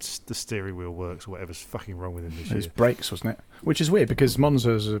the steering wheel works, or whatever's fucking wrong with him this His year. brakes, wasn't it? Which is weird because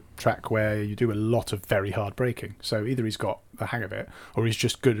Monza's a track where you do a lot of very hard braking. So either he's got the hang of it, or he's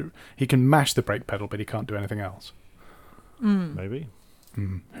just good. He can mash the brake pedal, but he can't do anything else. Maybe.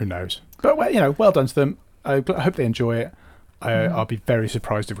 Who knows? But well done to them. I hope they enjoy it. I'll be very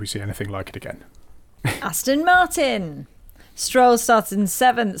surprised if we see anything like it again. Aston Martin. Stroll started in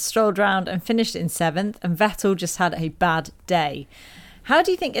 7th, strolled round and finished in 7th, and Vettel just had a bad day. How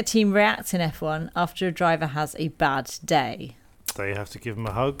do you think a team reacts in F1 after a driver has a bad day? They have to give him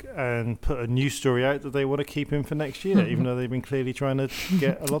a hug and put a news story out that they want to keep him for next year, even though they've been clearly trying to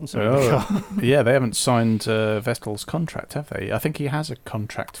get Alonso in the car. Yeah, they haven't signed Vettel's contract, have they? I think he has a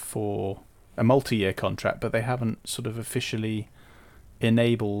contract for a multi-year contract, but they haven't sort of officially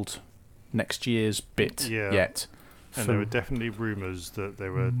enabled next year's bit yet. And there were definitely rumours that they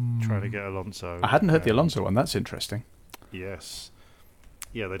were trying to get Alonso. I hadn't heard the Alonso one. That's interesting. Yes.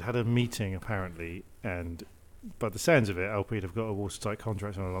 Yeah, they'd had a meeting apparently, and by the sounds of it, Alpine have got a watertight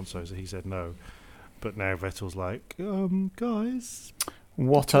contract on Alonso, so he said no. But now Vettel's like, guys,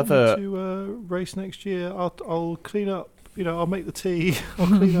 What do you want me other? to race next year? I'll clean up. I'll make the tea. I'll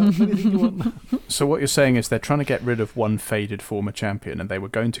clean up anything you want. So what you're saying is they're trying to get rid of one faded former champion, and they were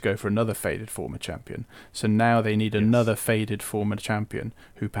going to go for another faded former champion. So now they need another faded former champion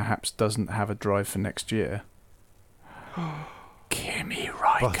who perhaps doesn't have a drive for next year. Kimi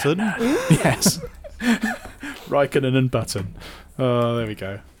Raikkonen. Button. Yes. Raikkonen and Button. Oh, there we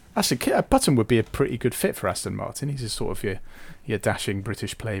go. Actually, Button would be a pretty good fit for Aston Martin. He's a sort of your dashing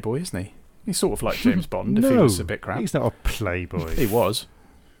British playboy, isn't he? He's sort of like James Bond if he was a bit crap. He's not a playboy. He was.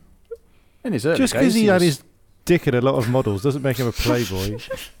 In his early Just days. because he had was- his dick in a lot of models doesn't make him a playboy.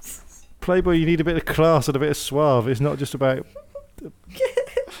 Playboy, you need a bit of class and a bit of suave. It's not just about,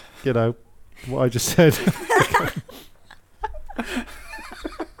 what I just said.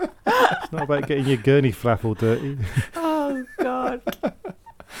 It's not about getting your gurney flap all dirty. Oh, God.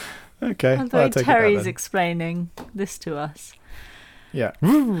 Okay. I I'll thought take it back Terry's then. explaining this to us. Yeah.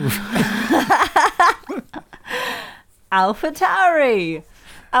 AlphaTauri.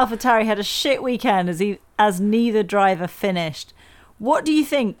 AlphaTauri had a shit weekend as neither driver finished. What do you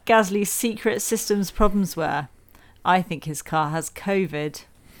think Gasly's secret systems problems were? I think his car has COVID.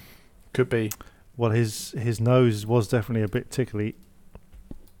 Could be. Well, his nose was definitely a bit tickly.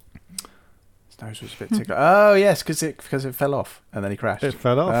 His nose was a bit tickly. Oh, yes, because it fell off and then he crashed. It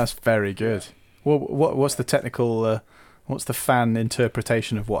fell off. That's very good. Well, what's the technical... what's the fan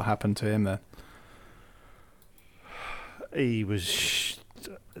interpretation of what happened to him then? He was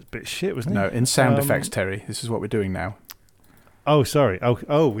a bit shit, wasn't he? No, in sound effects, Terry. This is what we're doing now. Oh, sorry.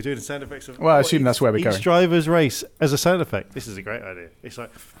 Oh, we're doing the sound effects of... Well, I assume that's where we're each going. driver's race as a sound effect. This is a great idea. It's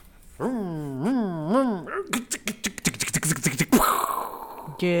like...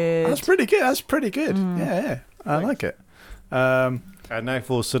 Good. That's pretty good. That's pretty good. Yeah. I like it. And now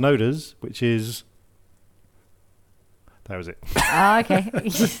for Sonodas, which is... That was it. Ah, okay.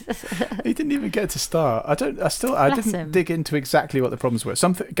 He didn't even get to start. I Bless didn't him. dig into exactly what the problems were.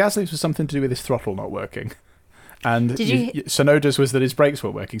 Gasly's was something to do with his throttle not working. And Tsunoda's was that his brakes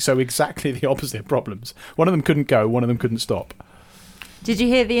weren't working. So exactly the opposite problems. One of them couldn't go, one of them couldn't stop. Did you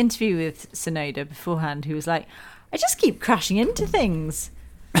hear the interview with Tsunoda beforehand? Who was like, I just keep crashing into things.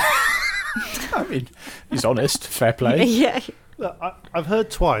 I mean, he's honest, fair play. Yeah. Look, I've heard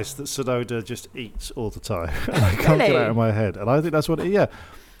twice that Tsunoda just eats all the time. And I can't get Really? it out of my head. And I think that's what yeah.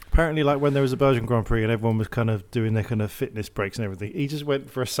 Apparently, like when there was a Belgian Grand Prix and everyone was kind of doing their kind of fitness breaks and everything, he just went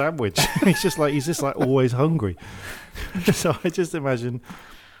for a sandwich. he's just like always hungry. So I just imagine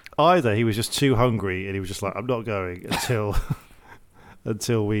either he was just too hungry and he was just like, I'm not going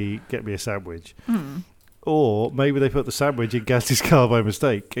until we get me a sandwich. Or maybe they put the sandwich in Gasly's car by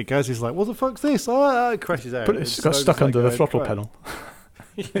mistake. And Gasly's like, what the fuck's this? Oh, it crashes out. But it's And got Tsunoda's stuck like, under the going, throttle "Right." pedal.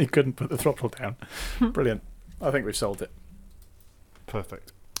 He couldn't put the throttle down. Brilliant. I think we've solved it.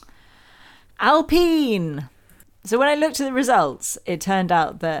 Perfect. Alpine. So when I looked at the results, it turned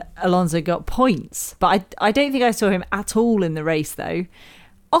out that Alonso got points. But I don't think I saw him at all in the race, though.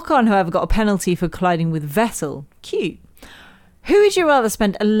 Ocon, however, got a penalty for colliding with Vettel. Cute. Who would you rather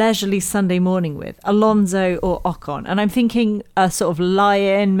spend a leisurely Sunday morning with, Alonso or Ocon? And I'm thinking a sort of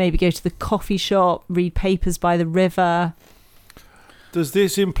lie-in, maybe go to the coffee shop, read papers by the river. Does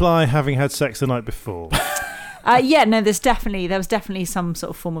this imply having had sex the night before? Yeah, no, there was definitely some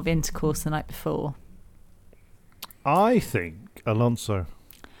sort of form of intercourse the night before. I think Alonso.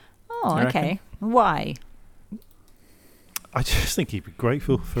 Oh, You okay. reckon? Why? I just think he'd be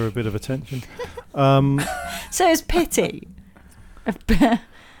grateful for a bit of attention. So it's pity.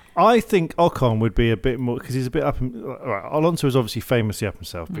 I think Ocon would be a bit more, because he's a bit up. Right, Alonso is obviously famously up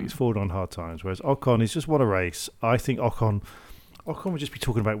himself, but he's fallen on hard times. Whereas Ocon, he's just won a race. I think Ocon would just be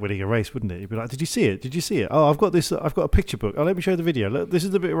talking about winning a race, wouldn't it? He'd be like, "Did you see it? Did you see it? Oh, I've got this. I've got a picture book. Oh, let me show you the video. Look, this is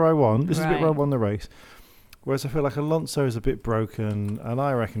the bit where I won. This is the bit where I Right. won the race." Whereas I feel like Alonso is a bit broken, and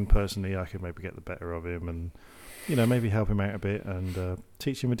I reckon personally I could maybe get the better of him, and maybe help him out a bit and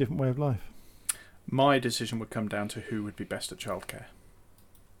teach him a different way of life. My decision would come down to who would be best at childcare.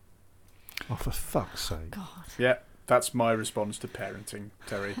 Oh, for fuck's sake! Yeah, that's my response to parenting,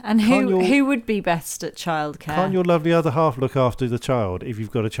 Terry. And Can't who would be best at childcare? Can't your lovely other half look after the child if you've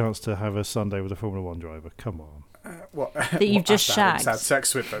got a chance to have a Sunday with a Formula One driver? Come on. What? That you've just shagged. Had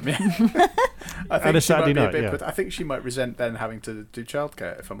sex with them, yeah. I And a think she might Saturday be a night, bit, yeah. but I think she might resent then having to do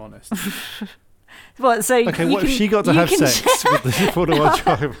childcare, if I'm honest. What? So Okay, you what if can- she got to you have can sex with the Formula One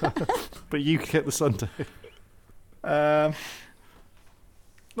driver, but you get the Sunday? Not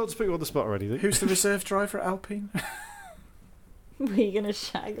to put you on the spot already. Who's the reserve driver at Alpine? Were you going to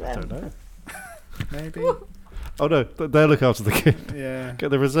shag I them? don't know. Maybe. Oh no, they'll look after the kid. Yeah. Get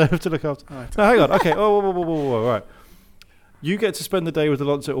the reserve to look after. Right. No, hang on. Okay. Oh, whoa, right. You get to spend the day with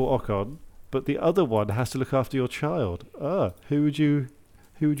Alonso or Ocon, but the other one has to look after your child. Who would you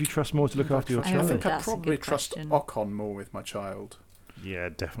trust more to look after your I I child? think I'd That's a probably good trust question. Ocon more with my child. Yeah,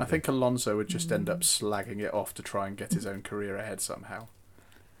 definitely. I think Alonso would just end up slagging it off to try and get his own career ahead somehow.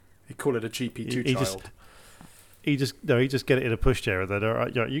 He'd call it a GP2 He child. he just get it in a pushchair and then all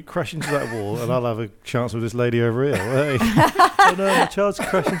right, you crash into that wall and I'll have a chance with this lady over here. Hey. Oh no, my child's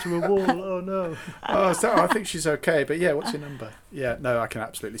crashed into a wall. Oh no. Oh, so I think she's okay, but yeah, what's your number? Yeah, no, I can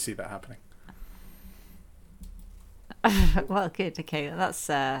absolutely see that happening. Well, good. Okay, that's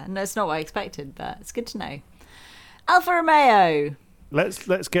no, it's not what I expected, but it's good to know. Alfa Romeo.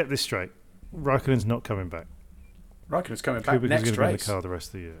 Let's get this straight. Raikkonen's not coming back. Raikkonen's coming back Kubica's next going to be in the race. car the rest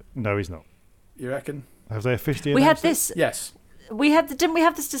of the year. No, he's not. You reckon? Have they officially We had announced it? this. Yes. Didn't we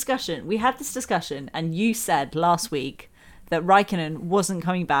have this discussion? We had this discussion, and you said last week that Raikkonen wasn't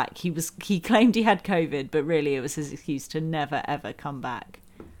coming back. He claimed he had COVID, but really it was his excuse to never ever come back.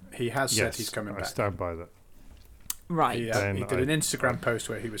 He has said Yes, he's coming I back. stand by that. Right. He Then did an Instagram post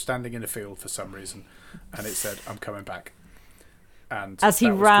where he was standing in a field for some reason, and it said, "I'm coming back." And As he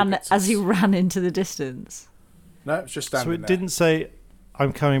that was ran Kubica's- into the distance. No, it's just standing So it there. didn't say,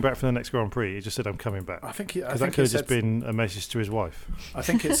 I'm coming back for the next Grand Prix. It just said, I'm coming back. I think. I Because that think could it have just said. been a message to his wife. I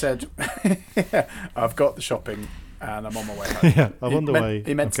think it said, "I've got the shopping and I'm on my way home." Yeah, I'm He on the meant- way.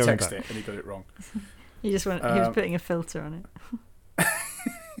 He meant I'm to coming text back. it, and he got it wrong. He was putting a filter on it.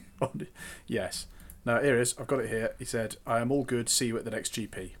 Yes. No, here it is. I've got it here. He said, "I am all good. See you at the next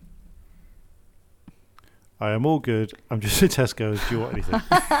GP." I am all good. I'm just at Tesco's. Do you want anything?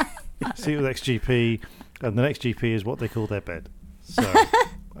 See you at the next GP. And the next GP is what they call their bed. So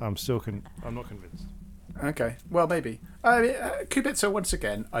I'm not convinced. Okay. Well, maybe. I mean, Kubica once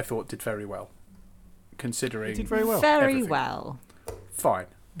again, I thought did very well, considering. He did very well. Very Everything. well. Fine.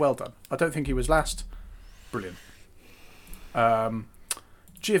 Well done. I don't think he was last. Brilliant.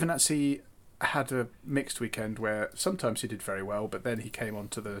 Giovinazzi had a mixed weekend where sometimes he did very well, but then he came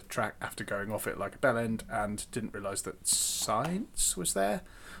onto the track after going off it like a bell end and didn't realise that Sainz was there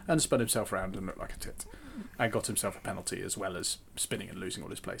and spun himself around and looked like a tit and got himself a penalty as well as spinning and losing all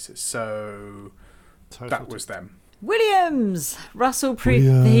his places. So that was them. Williams. Russell proved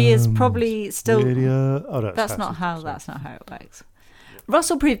that he is probably still. That's not how it works.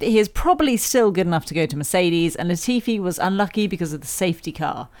 Russell proved that he is probably still good enough to go to Mercedes, and Latifi was unlucky because of the safety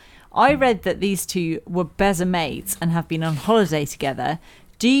car. I read that these two were better mates and have been on holiday together.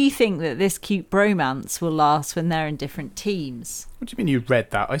 Do you think that this cute bromance will last when they're in different teams? What do you mean you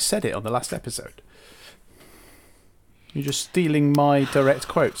read that? I said it on the last episode. You're just stealing my direct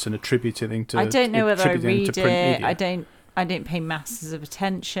quotes and attributing to. I don't know whether I read it. Media. I don't pay masses of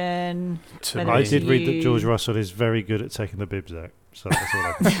attention. I did read that George Russell is very good at taking the bibs out. So that's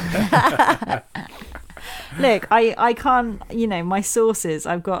all I Look, I can't, my sources,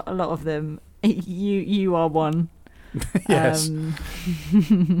 I've got a lot of them. You are one. Yes.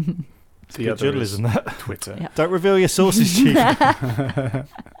 It's good journalism, that. Twitter. Yeah. Don't reveal your sources, Chief.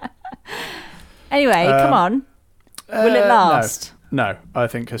 Anyway, come on. Will it last? No, I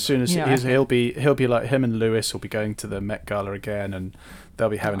think as soon as he'll be like him and Lewis will be going to the Met Gala again, and they'll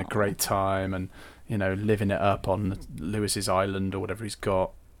be having a great time and living it up on Lewis's island or whatever he's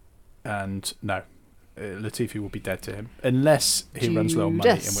got. And no, Latifi will be dead to him unless he runs low on money,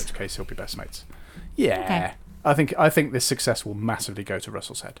 in which case he'll be best mates. Yeah, okay. I think this success will massively go to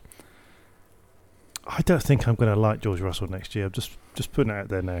Russell's head. I don't think I'm going to like George Russell next year. I'm just putting it out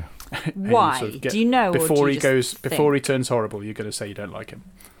there now. Why? Do you know? Before he turns horrible, you're going to say you don't like him.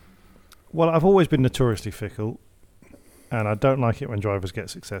 Well, I've always been notoriously fickle, and I don't like it when drivers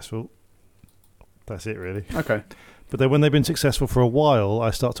get successful. That's it, really. Okay. But then when they've been successful for a while, I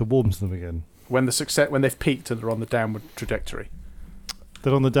start to warm to them again. When they've peaked and they're on the downward trajectory.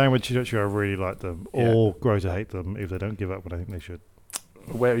 Then on the downward trajectory, I really like them, or grow to hate them if they don't give up when I think they should.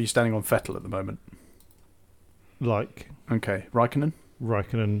 Where are you standing on Vettel at the moment? Like. Okay.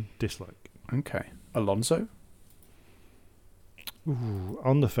 Raikkonen, dislike. Okay. Alonso? Ooh,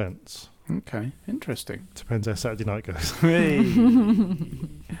 on the fence. Okay. Interesting. Depends how Saturday night goes.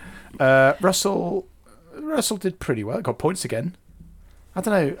 Russell did pretty well. Got points again. I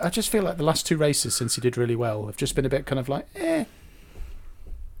don't know. I just feel like the last two races since he did really well have just been a bit kind of like, Yeah,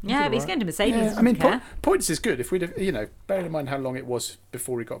 but he's going to Mercedes. Yeah, I mean, points is good. If we'd have, bearing in mind how long it was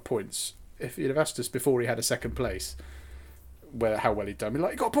before he got points, if you'd have asked us before he had a second place, how well he'd done, we'd be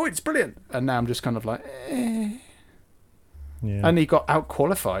like, he got points, brilliant. And now I'm just kind of like, Yeah. And he got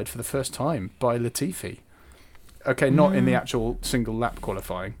out-qualified for the first time by Latifi. Okay, not in the actual single lap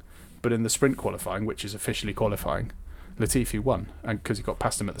qualifying, but in the sprint qualifying, which is officially qualifying, Latifi won, and because he got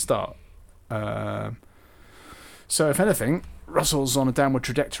past him at the start. So if anything, Russell's on a downward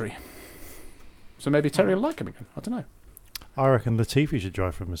trajectory. So maybe Terry will like him again. I don't know. I reckon Latifi should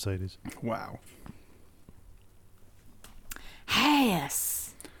drive for Mercedes. Wow.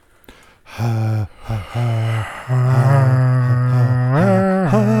 Yes.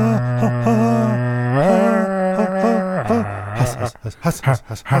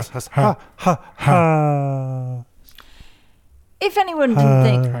 If anyone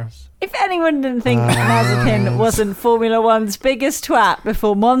didn't think Mazepin wasn't Formula One's biggest twat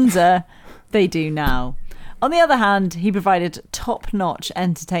before Monza, they do now. On the other hand, he provided top-notch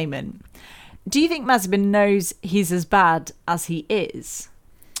entertainment. Do you think Mazepin knows he's as bad as he is?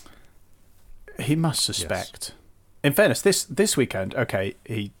 He must suspect. Yes. In fairness, this weekend, okay,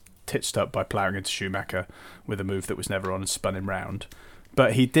 he titched up by ploughing into Schumacher with a move that was never on and spun him round.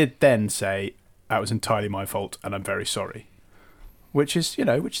 But he did then say, that was entirely my fault and I'm very sorry. Which is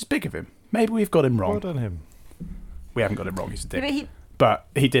big of him. Maybe we've got him wrong. Well done him. We haven't got him wrong, he's a dick. But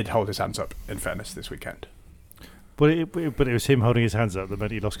he did hold his hands up, in fairness, this weekend. But it was him holding his hands up that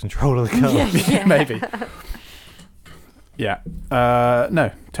meant he lost control of the car. Yeah. Maybe. Yeah.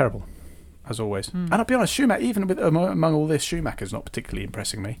 No, terrible, as always. And I'll be honest, Schumacher, even among all this, Schumacher's not particularly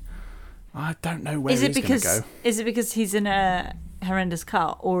impressing me. I don't know where he's going to go. Is it because he's in a horrendous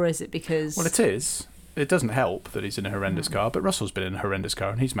car, or is it because... Well, it is. It doesn't help that he's in a horrendous car, but Russell's been in a horrendous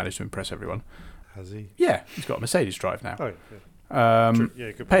car and he's managed to impress everyone. Has he? Yeah, he's got a Mercedes drive now. Oh, yeah.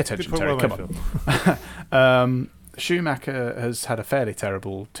 Pay attention, Terry, come on. Schumacher has had a fairly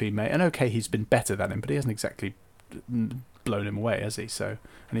terrible teammate, and okay, he's been better than him, but he hasn't exactly blown him away, has he? So,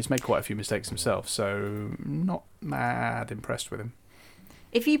 and he's made quite a few mistakes himself, so not mad impressed with him.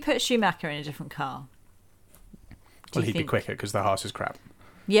 If you put Schumacher in a different car... He'd be quicker because the Haas is crap.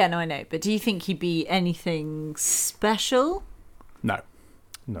 Yeah, no, I know. But do you think he'd be anything special? No.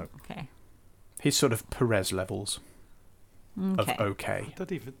 Okay. He's sort of Perez levels. of okay.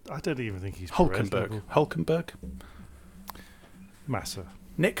 I don't even think he's Hulkenberg. Massa.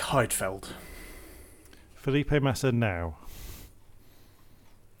 Nick Heidfeld. Felipe Massa now.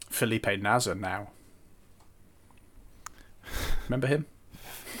 Felipe Nasser now. Remember him?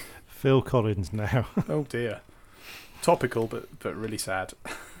 Phil Collins now. Oh dear. Topical, but really sad.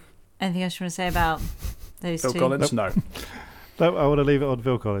 Anything else you want to say about those Phil two? Collins? No. No, I want to leave it on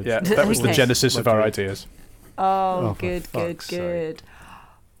Phil Collins. Yeah, that was the Okay. genesis of our ideas. Oh, for good. fuck's sake.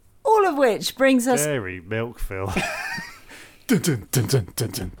 All of which brings us... Dairy milk, Phil. Dun, dun, dun, dun,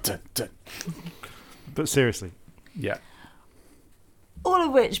 dun, dun, dun, dun. But seriously, Yeah. All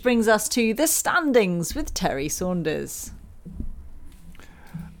of which brings us to the standings with Terry Saunders.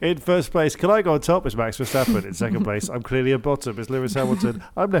 in first place, can I go on top? It's Max Verstappen. In second place, I'm clearly a bottom. It's Lewis Hamilton.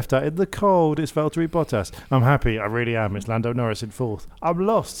 I'm left out in the cold. It's Valtteri Bottas. I'm happy. I really am. It's Lando Norris in fourth. I'm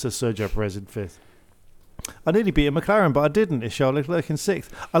lost, says Sergio Perez in fifth. I nearly beat a McLaren, but I didn't. It's Charles Leclerc in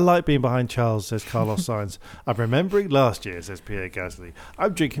sixth. I like being behind Charles, says Carlos Sainz. I'm remembering last year, says Pierre Gasly.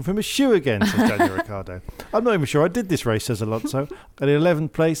 I'm drinking from a shoe again, says Daniel Ricciardo. I'm not even sure I did this race, says Alonso. And in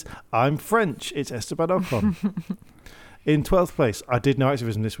 11th place, I'm French. It's Esteban Ocon. In 12th place, I did no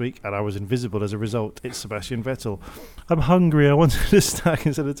activism this week and I was invisible as a result. It's Sebastian Vettel. I'm hungry. I wanted to stack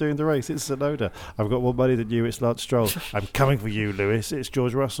instead of doing the race. It's Tsunoda. I've got more money than you. It's Lance Stroll. I'm coming for you, Lewis. It's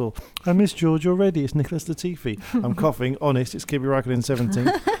George Russell. I miss George already. It's Nicholas Latifi. I'm coughing. Honest. It's Kimi Raikkonen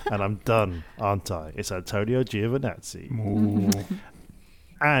 17th. And I'm done, aren't I? It's Antonio Giovinazzi.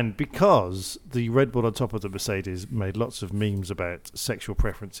 And because the Red Bull on top of the Mercedes made lots of memes about sexual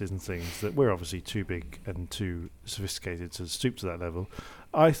preferences and things that we're obviously too big and too sophisticated to stoop to that level,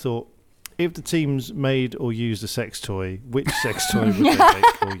 I thought if the teams made or used a sex toy, which sex toy would they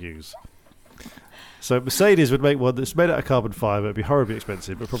make or use? So Mercedes would make one that's made out of carbon fibre. It'd be horribly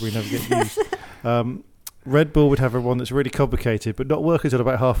expensive, but probably never get used. Red Bull would have one that's really complicated, but not work until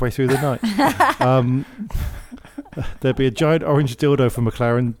about halfway through the night. There'd be a giant orange dildo from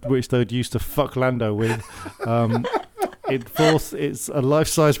McLaren, which they'd use to fuck Lando with. In fourth, it's a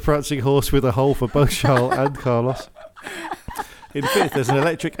life-size prancing horse with a hole for both Charles and Carlos. In fifth, there's an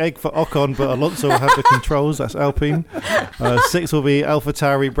electric egg for Ocon, but Alonso will have the controls. That's Alpine. Sixth will be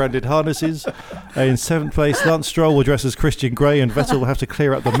AlphaTauri branded harnesses. In seventh place, Lance Stroll will dress as Christian Grey, and Vettel will have to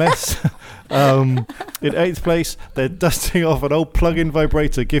clear up the mess. In eighth place, they're dusting off an old plug-in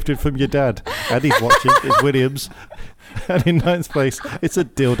vibrator gifted from your dad, and he's watching. It's Williams. And in ninth place, it's a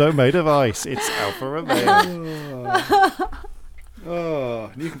dildo made of ice. It's Alfa Romeo.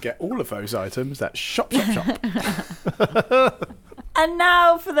 Oh, you can get all of those items at Shop. And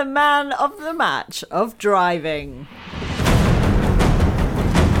now for the man of the match of driving.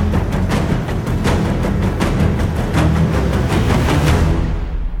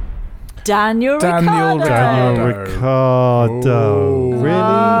 Daniel Ricciardo. Daniel Ricciardo. Oh. Really?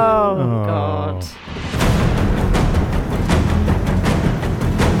 Oh, God.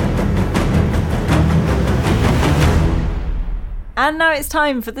 And now it's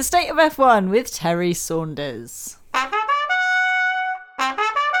time for the State of F1 with Terry Saunders.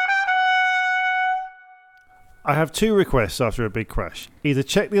 I have two requests after a big crash. Either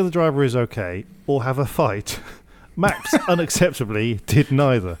check the other driver is okay, or have a fight. Max, unacceptably, did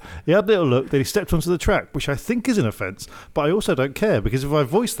neither. He had a little look, then he stepped onto the track, which I think is an offence, but I also don't care, because if I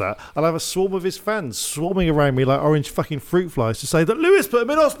voice that, I'll have a swarm of his fans swarming around me like orange fucking fruit flies to say that Lewis put him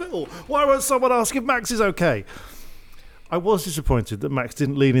in hospital. Why won't someone ask if Max is okay? I was disappointed that Max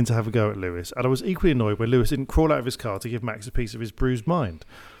didn't lean in to have a go at Lewis, and I was equally annoyed when Lewis didn't crawl out of his car to give Max a piece of his bruised mind.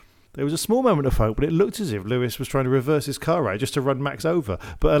 There was a small moment of hope, but it looked as if Lewis was trying to reverse his car out just to run Max over.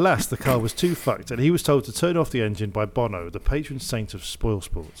 But alas, the car was too fucked, and he was told to turn off the engine by Bono, the patron saint of spoil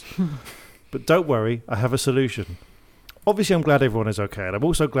sports. But don't worry, I have a solution. Obviously, I'm glad everyone is okay, and I'm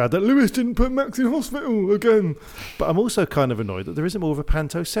also glad that Lewis didn't put Max in hospital again. But I'm also kind of annoyed that there isn't more of a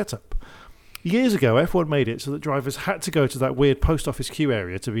panto setup. Years ago, F1 made it so that drivers had to go to that weird post office queue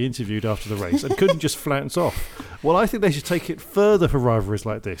area to be interviewed after the race and couldn't just flounce off. Well, I think they should take it further for rivalries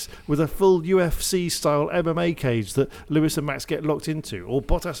like this, with a full UFC-style MMA cage that Lewis and Max get locked into, or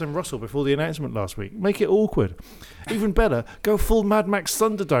Bottas and Russell before the announcement last week. Make it awkward. Even better, go full Mad Max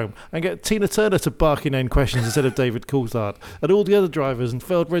Thunderdome and get Tina Turner to bark inane questions instead of David Coulthard. And all the other drivers and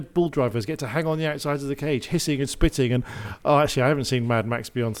failed Red Bull drivers get to hang on the outsides of the cage, hissing and spitting. And actually, I haven't seen Mad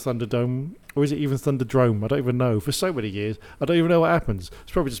Max Beyond Thunderdome. Or is it even Thunderdrome? I don't even know. For so many years, I don't even know what happens.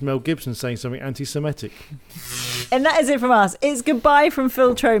 It's probably just Mel Gibson saying something anti-Semitic. And that is it from us. It's goodbye from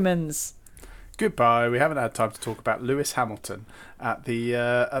Phil Tromans. Goodbye. We haven't had time to talk about Lewis Hamilton at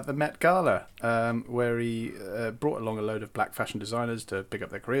the Met Gala, where he brought along a load of black fashion designers to pick up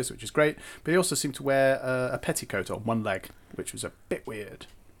their careers, which is great. But he also seemed to wear a petticoat on one leg, which was a bit weird.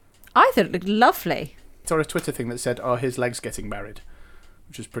 I thought it looked lovely. I saw a Twitter thing that said, "Are his legs getting married?"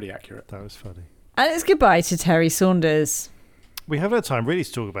 which was pretty accurate. That was funny. And it's goodbye to Terry Saunders. We haven't had time really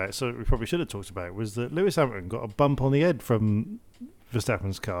to talk about it, so we probably should have talked about it, was that Lewis Hamilton got a bump on the head from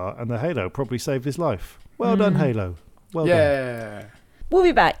Verstappen's car, and the halo probably saved his life. Well done, Halo. Well done. We'll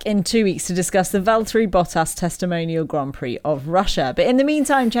be back in 2 weeks to discuss the Valtteri Bottas testimonial Grand Prix of Russia. But in the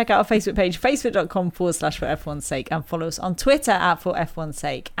meantime, check out our Facebook page, facebook.com/for F1's sake, and follow us on Twitter @for F1's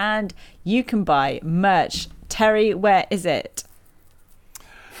sake. And you can buy merch. Terry, where is it?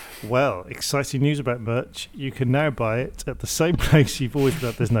 Well, exciting news about merch. You can now buy it at the same place you've always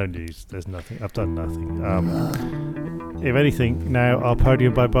done. There's no news. There's nothing. I've done nothing. If anything, now our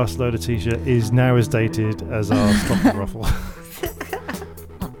Podium by Barcelona t-shirt is now as dated as our Stop and Ruffle.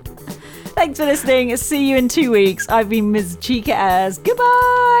 Thanks for listening. See you in 2 weeks. I've been Ms. Chica Ayres.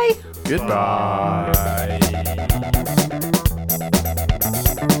 Goodbye. Goodbye.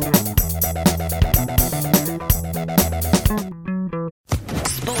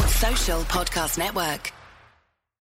 Sports Social Podcast Network.